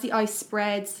 And as the ice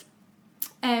spreads,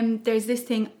 there's this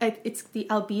thing, it's the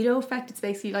albedo effect. It's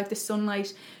basically like the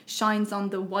sunlight shines on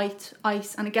the white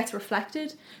ice and it gets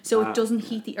reflected, so it doesn't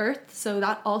heat the Earth, so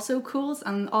that also cools,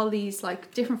 and all these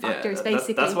like different factors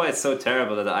basically. That's why it's so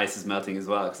terrible that the ice is melting as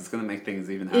well, because it's going to make things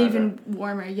even harder. Even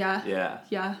warmer, yeah.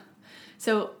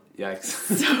 So Yikes.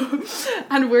 So,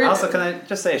 and we're Also, can I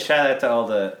just say a shout out to all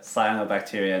the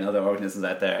cyanobacteria and other organisms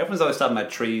out there? Everyone's always talking about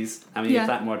trees. I mean, you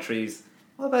plant more trees.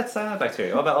 What about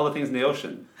cyanobacteria? What about all the things in the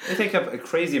ocean? They take up a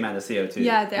crazy amount of CO2.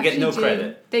 Yeah, they get no do.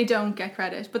 credit. They don't get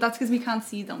credit, but that's because we can't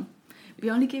see them.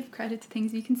 We only give credit to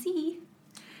things we can see.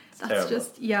 That's terrible.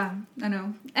 just, yeah, I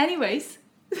know. Anyways,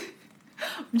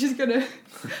 I'm just gonna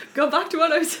go back to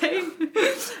what I was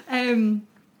saying.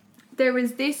 There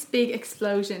was this big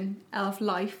explosion of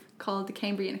life called the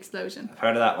Cambrian explosion. I've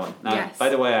heard of that one. Now, Yes. by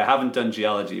the way, I haven't done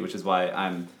geology, which is why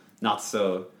I'm not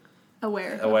so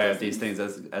Aware of these things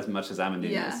as much as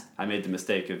Amandine Yeah. is. I made the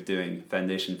mistake of doing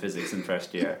foundation physics in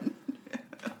first year.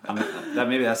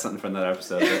 Maybe that's something for another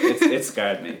episode. But it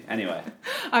scared me. Anyway.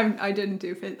 I didn't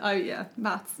do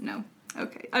maths, no.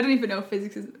 Okay, I don't even know if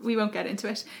physics is, we won't get into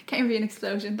it. Cambrian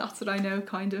explosion, that's what I know,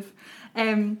 kind of.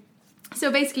 So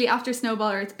basically after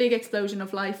Snowball Earth, big explosion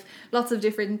of life, lots of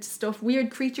different stuff, weird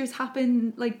creatures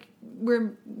happen, like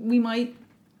we might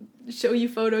show you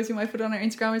photos you might put on our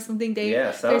Instagram or something.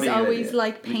 Yes, there's always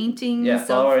like paintings. Yeah,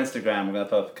 follow our Instagram. We're going to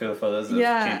put up cool photos of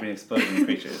Cambrian explosion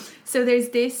creatures. So there's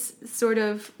this sort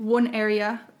of one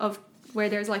area of where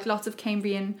there's like lots of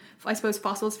Cambrian, I suppose,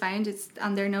 fossils found,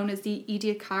 and they're known as the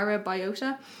Ediacara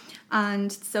biota.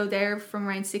 And so they're from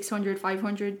around 600,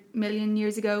 500 million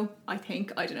years ago, I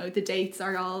think. I don't know, the dates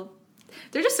are all...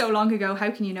 They're just so long ago,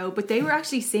 how can you know? But they were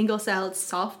actually single-celled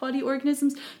soft-body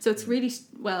organisms. So it's really,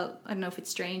 well, I don't know if it's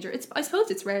strange or... I suppose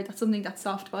it's rare that something that's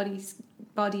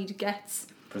soft-bodied gets...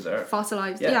 Preserved.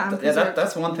 Fossilized.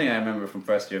 That's one thing I remember from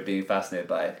first year being fascinated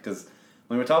by it. Because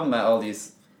when we're talking about all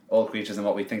these old creatures and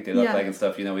what we think they look like and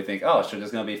stuff, you know, we think, oh, sure,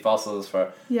 there's going to be fossils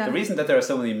for... Yeah. The reason that there are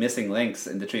so many missing links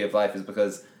in the Tree of Life is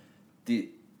because...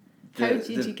 How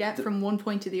did you get from one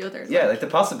point to the other? Yeah, like the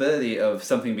possibility of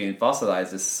something being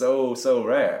fossilized is so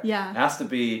rare. Yeah. It has to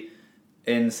be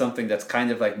in something that's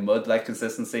kind of like mud-like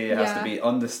consistency. It has to be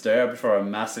undisturbed for a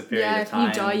massive period of time. Yeah,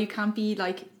 if you die, you can't be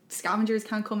like... Scavengers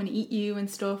can't come and eat you and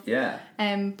stuff. Yeah.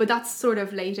 But that's sort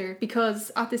of later,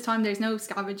 because at this time there's no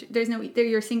scavenger, they're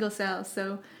your single cells,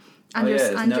 so... And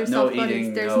your soft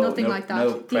bodies, there's nothing like that.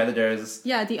 No predators.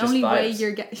 The only way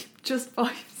you're getting... Just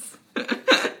vibes.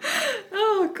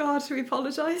 Oh God, we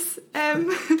apologise.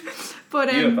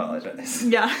 But you apologise.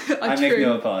 Yeah, I make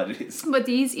no apologies. But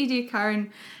these Ediacaran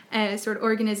sort of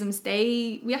organisms,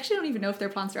 we actually don't even know if they're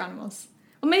plants or animals.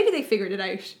 Well, maybe they figured it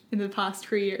out in the past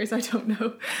 3 years, I don't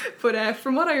know. But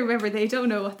from what I remember, they don't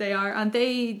know what they are, and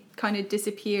they kind of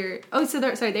disappear. Oh, so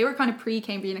they were kind of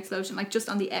pre-Cambrian explosion, like just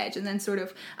on the edge, and then sort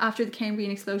of after the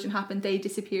Cambrian explosion happened, they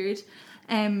disappeared.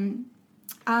 And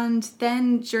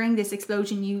then during this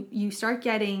explosion, you start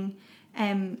getting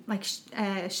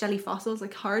shelly fossils,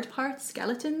 like hard parts,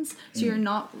 skeletons. So you're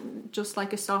not just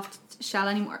like a soft shell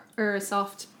anymore, or a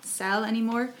soft cell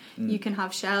anymore. You can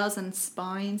have shells and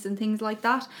spines and things like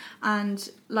that. And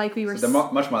like we were... So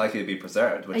they're much more likely to be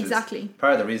preserved, which is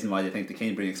part of the reason why they think the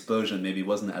Cambrian explosion maybe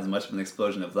wasn't as much of an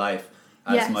explosion of life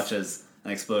as much as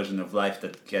an explosion of life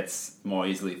that gets more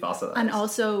easily fossilized. And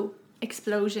also,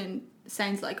 explosion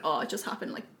sounds like, it just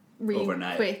happened like really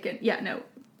overnight. Quick. And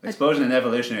explosion in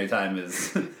evolutionary time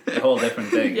is a whole different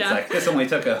thing. It's like, this only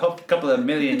took a couple of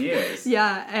million years.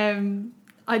 Yeah,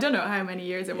 I don't know how many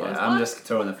years it was. I'm just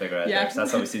throwing a figure out there, because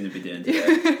that's how we seem to be doing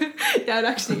today. Yeah, it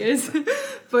actually is.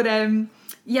 But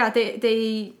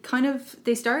we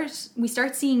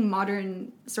start seeing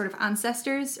modern sort of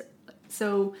ancestors.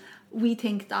 So we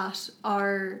think that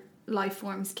our life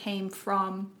forms came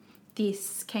from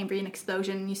this Cambrian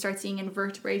explosion. You start seeing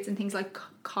invertebrates and things like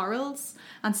corals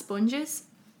and sponges.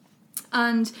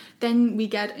 And then we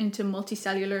get into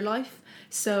multicellular life.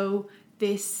 So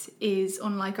this is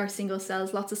unlike our single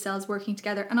cells, lots of cells working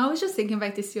together. And I was just thinking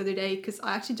about this the other day, because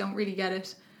I actually don't really get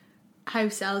it, how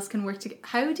cells can work together.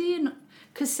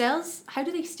 Because cells, how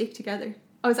do they stick together?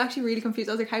 I was actually really confused.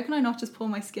 I was like, how can I not just pull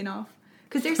my skin off?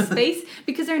 Because there's space,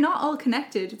 because they're not all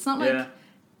connected. It's not like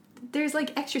there's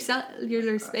like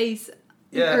extracellular space.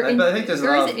 Yeah, but I think there's a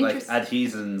lot of like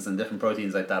adhesins and different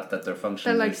proteins like that they're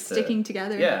functioning. They're like sticking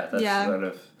together. Yeah, that's sort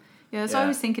of... Yeah, that's what I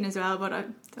was thinking as well, but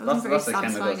that wasn't a very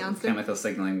satisfying answer. Chemical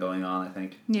signalling going on, I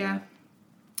think. Yeah.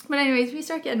 But anyways, we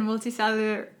start getting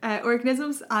multicellular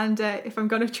organisms, and if I'm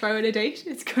going to throw out a date,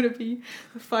 it's going to be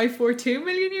 542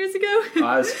 million years ago.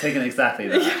 I was thinking exactly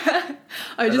that. Yeah.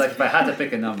 I was like, if I had to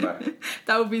pick a number,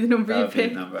 that would be the number you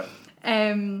pick. That would be the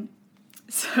number.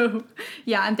 So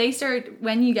yeah, and they start,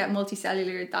 when you get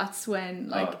multicellular, that's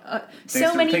when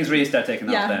things really start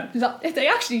taking off then. They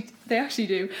actually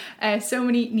do. So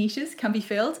many niches can be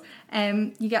filled.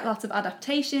 You get lots of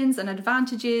adaptations and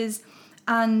advantages,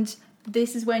 and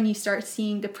this is when you start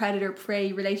seeing the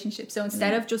predator-prey relationship. So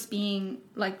instead of just being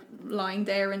like lying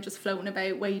there and just floating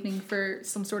about waiting for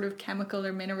some sort of chemical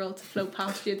or mineral to float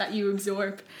past you that you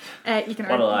absorb, you can...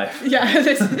 What a life. Yeah,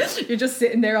 you're just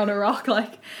sitting there on a rock,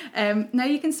 like. Now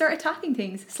you can start attacking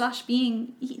things /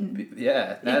 being eaten.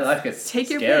 Yeah, now life gets Take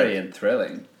your scary pick. and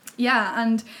thrilling. Yeah,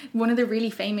 and one of the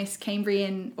really famous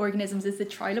Cambrian organisms is the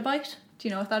trilobite. Do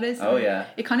you know what that is? Oh yeah,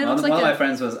 It kind of looks like one of my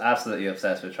friends was absolutely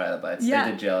obsessed with trilobites. Yeah.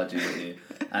 They did geology with you,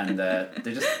 and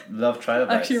they just love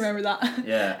trilobites. I actually remember that.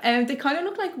 Yeah. They kind of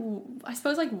look like, I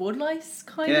suppose, like woodlice,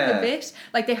 kind of Yeah. a bit.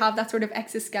 Like they have that sort of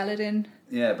exoskeleton.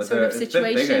 Yeah, but sort of it's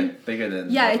situation. a bit bigger than.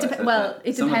 Yeah, woodlice,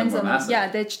 it Some of depends them were on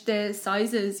massive. the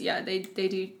sizes. Yeah, they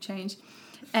do change.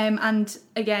 And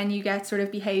again, you get sort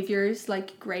of behaviors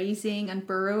like grazing and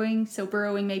burrowing. So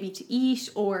burrowing maybe to eat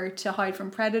or to hide from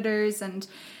predators and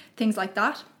things like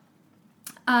that.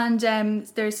 And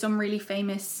there's some really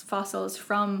famous fossils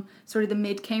from sort of the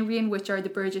mid-Cambrian, which are the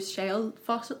Burgess Shale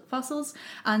fossils.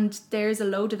 And there's a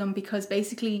load of them because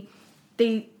basically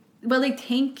they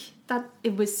think that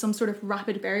it was some sort of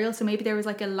rapid burial. So maybe there was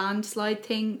like a landslide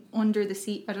thing under the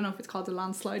sea. I don't know if it's called a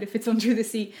landslide if it's under the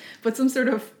sea, but some sort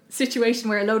of situation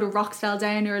where a load of rocks fell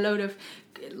down or a load of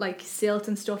like silt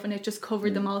and stuff, and it just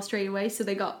covered them all straight away. So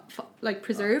they got like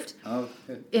preserved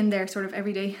in their sort of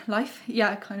everyday life.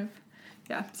 Yeah, kind of.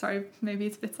 Yeah, sorry, maybe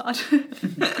it's a bit sad.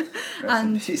 Rest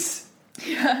in peace.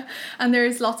 Yeah, and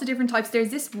there's lots of different types. There's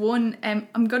this one,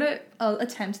 I'll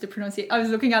attempt to pronounce it. I was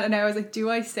looking at it now, I was like, do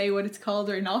I say what it's called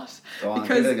or not? Go on,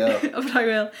 give it a go. But I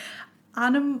will.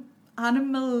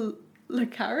 Animal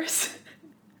Lacaris.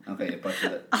 Okay, you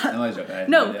butchered it. No, it's okay.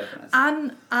 No,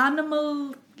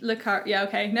 Animal Lacaris. Yeah,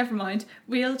 okay, never mind.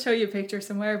 We'll show you a picture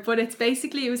somewhere. But it's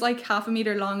basically, it was like 0.5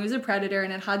 meter long. It was a predator,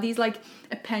 and it had these like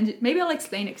appendage. Maybe I'll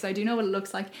explain it because I do know what it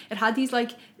looks like. It had these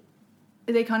like,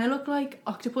 they kind of look like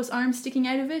octopus arms sticking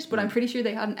out of it, but I'm pretty sure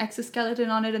they had an exoskeleton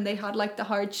on it, and they had like the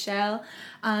hard shell,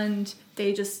 and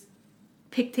they just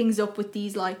picked things up with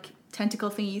these like tentacle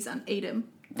thingies and ate them.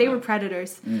 They were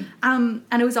predators. And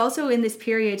it was also in this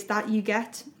period that you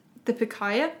get the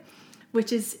Pikaia,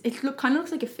 which is, kind of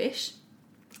looks like a fish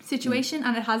situation,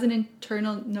 and it has an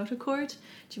internal notochord.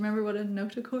 Do you remember what a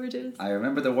notochord is? I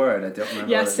remember the word, I don't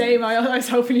remember. Yeah, same. I was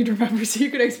hoping you'd remember so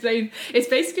you could explain. It's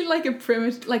basically like a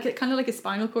kind of like a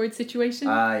spinal cord situation.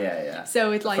 Yeah.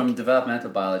 So it like from developmental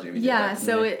biology. We did that,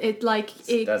 so didn't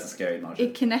it that's a scary motion.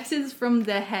 It connects from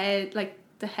the head, like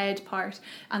the head part,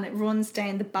 and it runs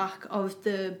down the back of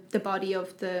the body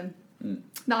of the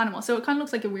animal. So it kind of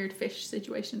looks like a weird fish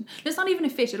situation. It's not even a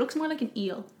fish. It looks more like an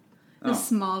eel. It was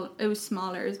small. It was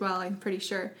smaller as well, I'm pretty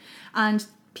sure. And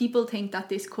people think that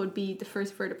this could be the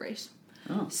first vertebrate.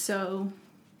 Oh. So,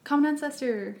 common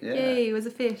ancestor. Yeah. Yay, it was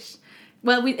a fish.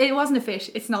 Well, it wasn't a fish.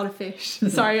 It's not a fish.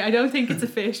 Sorry, I don't think it's a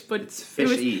fish, but it's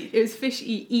fishy. It was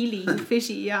fishy, eely,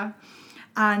 fishy, yeah.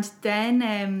 And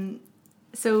then,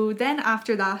 so then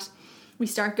after that, we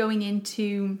start going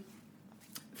into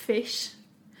fish.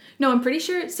 No, I'm pretty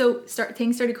sure. So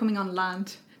things started coming on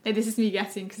land. Now this is me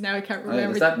guessing because now I can't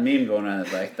remember. There's that meme going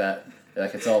around like that.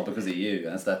 Like it's all because of you,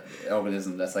 and it's that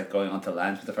organism that's like going onto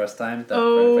land for the first time. That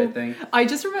vertebrate thing. I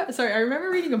just remember. Sorry, I remember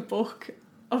reading a book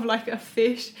of like a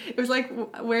fish. It was like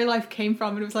where life came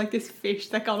from, and it was like this fish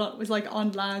that was like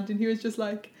on land, and he was just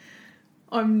like,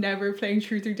 "I'm never playing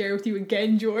Truth or Dare with you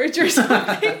again, George," or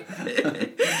something.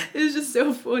 It was just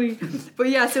so funny. But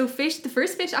yeah, so the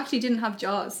first fish actually didn't have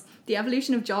jaws. The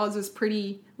evolution of jaws was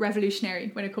pretty revolutionary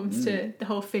when it comes to the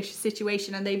whole fish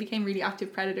situation, and they became really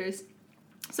active predators.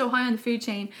 So high on the food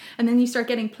chain, and then you start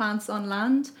getting plants on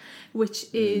land, which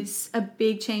is a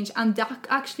big change, and that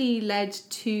actually led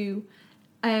to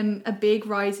a big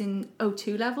rise in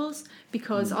O2 levels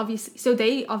because obviously, so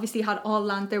they obviously had all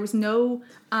land. There was no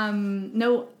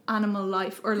animal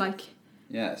life or like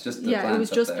it's just it was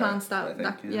just plants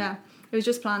it was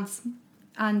just plants,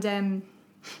 and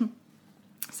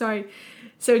sorry.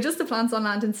 So just the plants on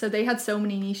land, and so they had so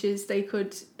many niches they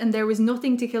could, and there was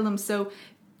nothing to kill them. So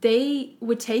they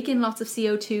would take in lots of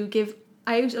CO2, give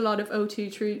out a lot of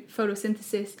O2 through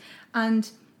photosynthesis, and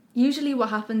usually what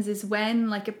happens is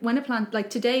when a plant,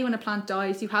 like today when a plant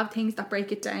dies, you have things that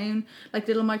break it down, like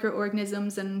little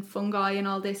microorganisms and fungi and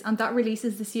all this, and that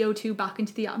releases the CO2 back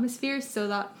into the atmosphere so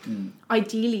that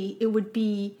ideally it would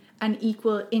be an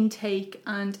equal intake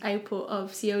and output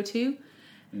of CO2.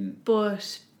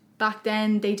 But back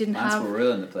then they didn't plants have... were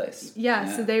ruining the place.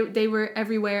 Yeah, so they were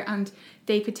everywhere, and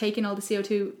they could take in all the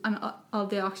CO2 and all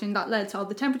the oxygen. That led to all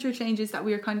the temperature changes that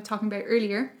we were kind of talking about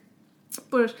earlier.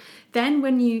 But then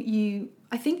when you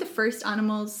I think the first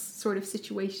animals sort of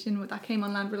situation that came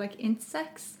on land were like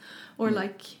insects or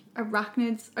like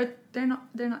arachnids they're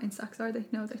not insects, are they?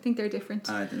 No, I think they're different.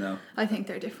 I don't know. I think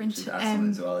they're different. Should ask someone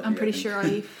in zoology, I'm pretty I sure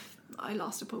I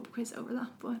lost a pub quiz over that,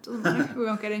 but it doesn't matter. We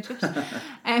won't get into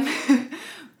it.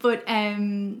 But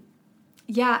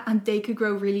yeah, and they could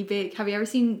grow really big. Have you ever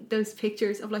seen those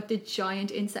pictures of like the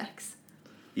giant insects?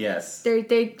 Yes. I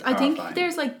think Horrifying.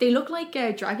 there's like, they look like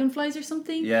dragonflies or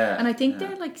something. Yeah. And I think yeah.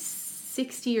 they're like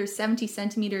 60 or 70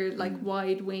 centimeter like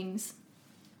wide wings.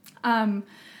 And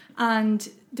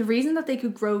the reason that they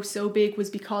could grow so big was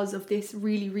because of this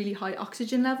really, really high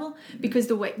oxygen level. Because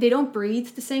the way they don't breathe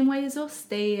the same way as us.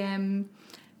 They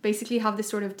basically have this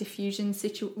sort of diffusion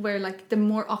where like the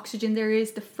more oxygen there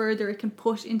is, the further it can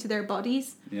put into their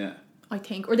bodies. Yeah. I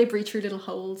think, or they breathe through little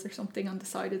holes or something on the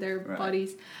side of their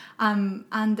bodies.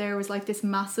 And there was like this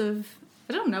massive,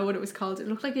 I don't know what it was called. It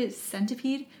looked like a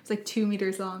centipede. It was like 2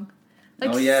 meters long.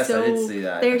 Like, oh yes, I did see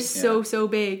that. They're so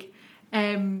big.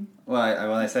 Well, when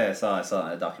I say I saw it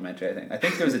in a documentary. I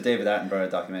think there was a David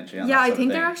Attenborough documentary on that. Yeah, I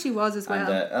think there actually was as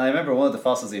well. And I remember one of the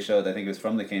fossils he showed, I think it was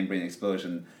from the Cambrian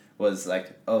explosion, was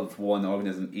like of one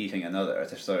organism eating another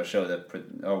to sort of show that,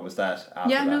 or was that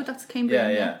after Yeah, that? no, that's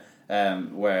Cambrian. Yeah.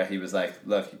 Where he was like,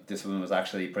 look, this one was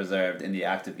actually preserved in the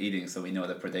act of eating, so we know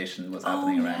that predation was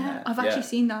happening around that. I've actually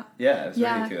seen that. Yeah, it's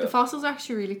really cool. The fossils are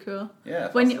actually really cool.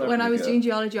 Yeah, when I was doing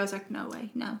geology, I was like, no way,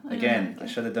 no. I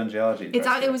should have done geology.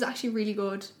 It was actually really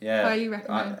good. Yeah, highly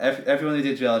recommend. Everyone who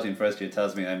did geology in first year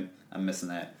tells me I'm missing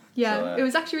out. Yeah, so, it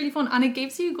was actually really fun, and it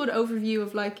gives you a good overview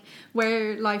of like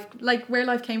where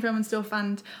life came from and stuff.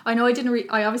 And I know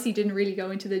I obviously didn't really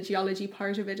go into the geology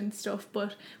part of it and stuff,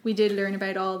 but we did learn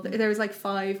about there was like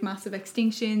 5 massive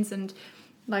extinctions, and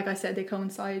like I said, they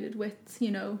coincided with,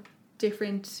 you know,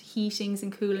 different heatings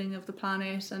and cooling of the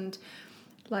planet, and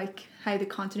like how the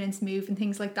continents move and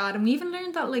things like that. And we even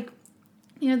learned that, like,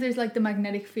 you know, there's like the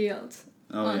magnetic field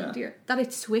on the Earth, that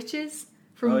it switches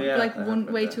from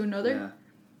one way to another. Yeah.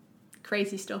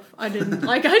 Crazy stuff. I didn't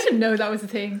know that was a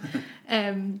thing.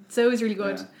 So it was really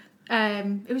good. Yeah.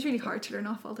 It was really hard to learn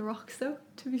off all the rocks though,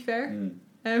 to be fair.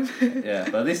 Yeah,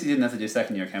 but at least you didn't have to do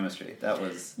second year chemistry.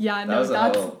 That's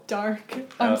dark.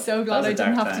 I'm so glad I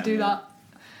didn't have to do that.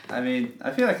 I mean,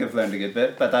 I feel like I've learned a good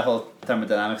bit, but that whole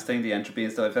thermodynamics thing, the entropy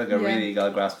and stuff, I feel like I really got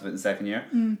a grasp of it in second year,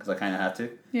 because I kind of had to.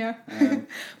 Yeah.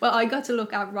 Well, I got to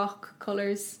look at rock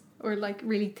colours, or like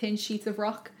really thin sheets of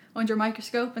rock under a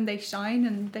microscope, and they shine,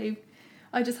 and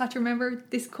I just had to remember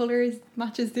this colour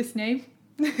matches this name.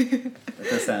 That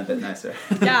does sound a bit nicer.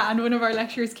 Yeah, and one of our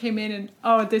lecturers came in, and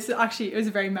it was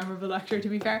a very memorable lecture, to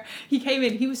be fair. He came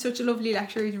in, he was such a lovely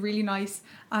lecturer, he was really nice,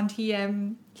 and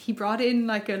he brought in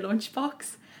like a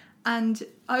lunchbox, and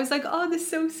I was like, oh, this is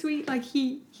so sweet. Like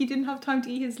he didn't have time to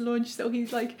eat his lunch, so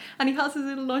he's like, and he has his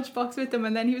little lunchbox with him,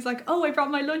 and then he was like, oh, I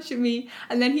brought my lunch with me,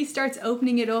 and then he starts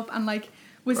opening it up, and like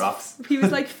he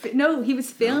was like he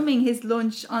was filming his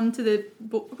lunch onto the,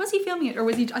 was he filming it, or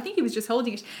was he, I think he was just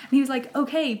holding it, and he was like,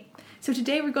 okay, so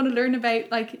today we're going to learn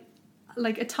about like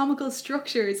atomical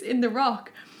structures in the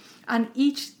rock, and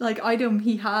each like item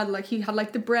he had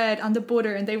like the bread and the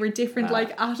butter, and they were different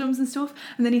like atoms and stuff,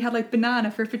 and then he had like banana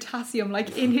for potassium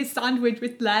like in his sandwich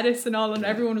with lettuce and all, and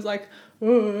everyone was like,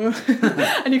 oh.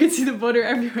 And you could see the butter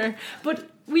everywhere,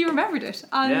 but we remembered it,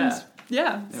 and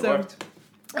it worked.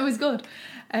 It was good.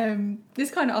 This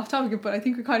is kind of off topic, but I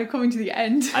think we're kind of coming to the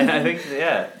end. I think,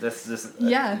 this is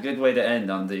a good way to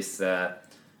end on this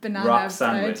banana rock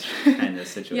sandwich kind of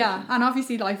situation. Yeah, and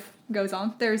obviously life goes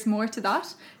on. There's more to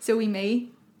that, so we may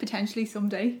potentially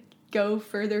someday go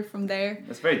further from there.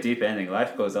 It's a very deep ending.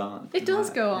 Life goes on. It does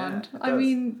go on. I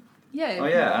mean, yeah. Oh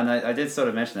yeah, and I did sort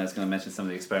of mention I was going to mention some of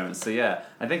the experiments. So yeah,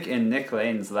 I think in Nick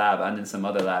Lane's lab and in some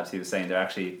other labs, he was saying they're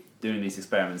actually doing these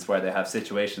experiments where they have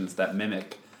situations that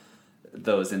mimic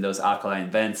those in those alkaline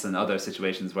vents, and other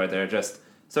situations where they're just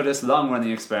sort of this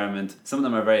long-running experiment. Some of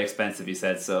them are very expensive, he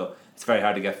said, so it's very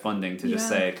hard to get funding to just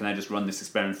say, can I just run this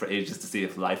experiment for ages to see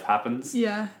if life happens?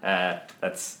 Yeah.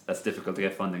 That's difficult to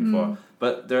get funding for.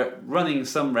 But they're running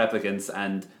some replicants,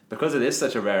 and because it is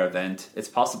such a rare event, it's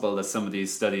possible that some of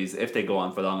these studies, if they go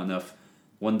on for long enough,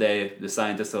 one day the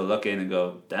scientists will look in and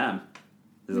go, damn,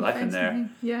 there's life in there.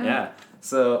 Yeah.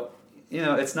 So, you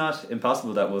know, it's not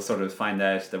impossible that we'll sort of find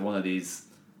out that one of these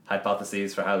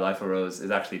hypotheses for how life arose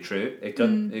is actually true. It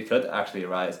could actually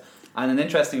arise. And an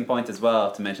interesting point as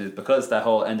well to mention is, because that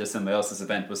whole endosymbiosis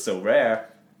event was so rare,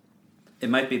 it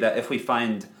might be that if we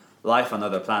find life on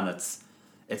other planets,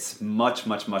 it's much,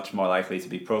 much, much more likely to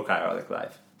be prokaryotic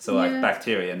life. So like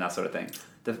bacteria and that sort of thing.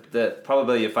 The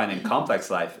probability of finding complex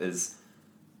life is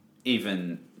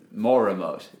even more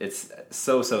remote. It's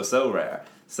so rare.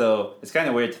 So it's kind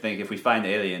of weird to think if we find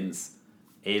aliens,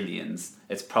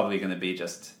 it's probably going to be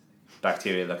just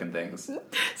bacteria-looking things.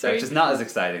 Sorry. Which is not as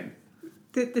exciting.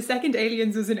 The second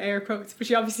aliens was in air quotes, but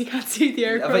you obviously can't see the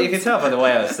air quotes. But you can tell by the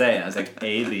way I was saying. I was like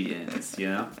aliens, you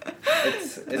know.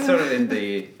 It's sort of in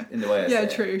the way I say. Yeah,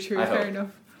 it, true. Fair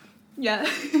enough. Yeah.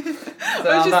 So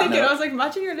I was just thinking. note, I was like,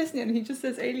 imagine you're listening and he just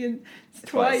says alien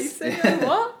twice. And Yeah. you're like,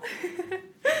 what?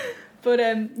 But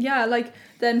yeah, like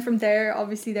then from there,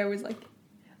 obviously there was like.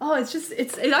 Oh,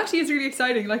 it actually is really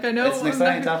exciting. Like I know it's an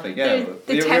exciting topic, yeah.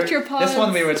 The tetrapods. This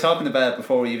one we were talking about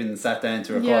before we even sat down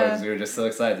to record because we were just so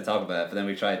excited to talk about it. But then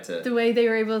we tried to the way they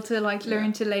were able to like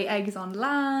learn to lay eggs on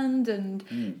land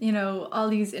and you know all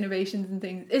these innovations and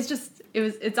things. It's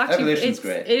actually evolution's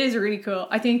great. It is really cool.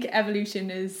 I think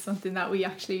evolution is something that we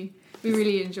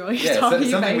really enjoy yeah, talking it's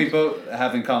something about. we both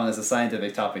have in common as a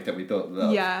scientific topic that we both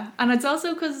love. Yeah, and it's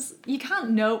also because you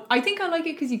can't know. I think I like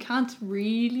it because you can't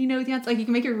really know the answer. Like you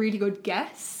can make a really good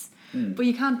guess, but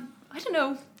you can't. I don't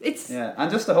know. And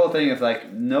just the whole thing of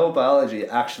like no biology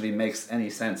actually makes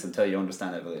any sense until you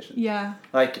understand evolution. Yeah.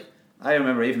 Like I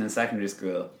remember even in secondary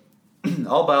school,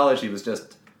 all biology was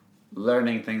just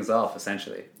learning things off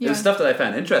essentially. Yeah. It was stuff that I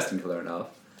found interesting to learn off,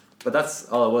 but that's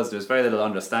all it was. There was very little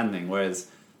understanding. Whereas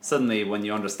suddenly when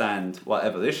you understand what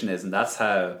evolution is and that's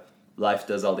how life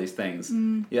does all these things,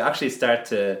 you actually start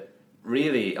to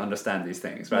really understand these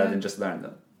things rather than just learn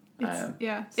them.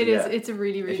 It's a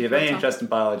really, really if you have cool any topic. interest in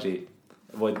biology,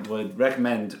 would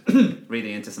recommend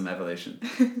reading into some evolution.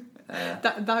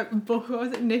 That book, what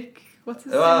was it, Nick? What's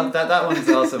his Well, name? that one's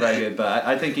also very good, but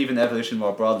I think even evolution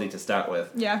more broadly to start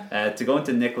with. Yeah. To go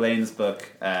into Nick Lane's book,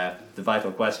 The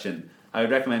Vital Question, I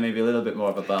would recommend maybe a little bit more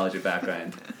of a biology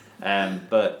background.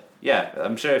 But yeah,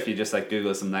 I'm sure if you just like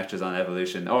Google some lectures on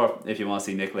evolution, or if you want to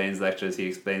see Nick Lane's lectures, he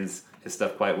explains his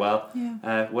stuff quite well.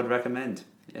 Yeah. Would recommend.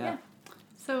 Yeah.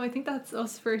 So I think that's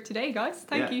us for today, guys.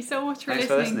 Thank you so much for Thanks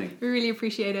listening. for listening. We really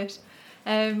appreciate it.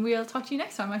 We'll talk to you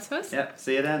next time, I suppose. Yeah.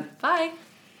 See you then. Bye.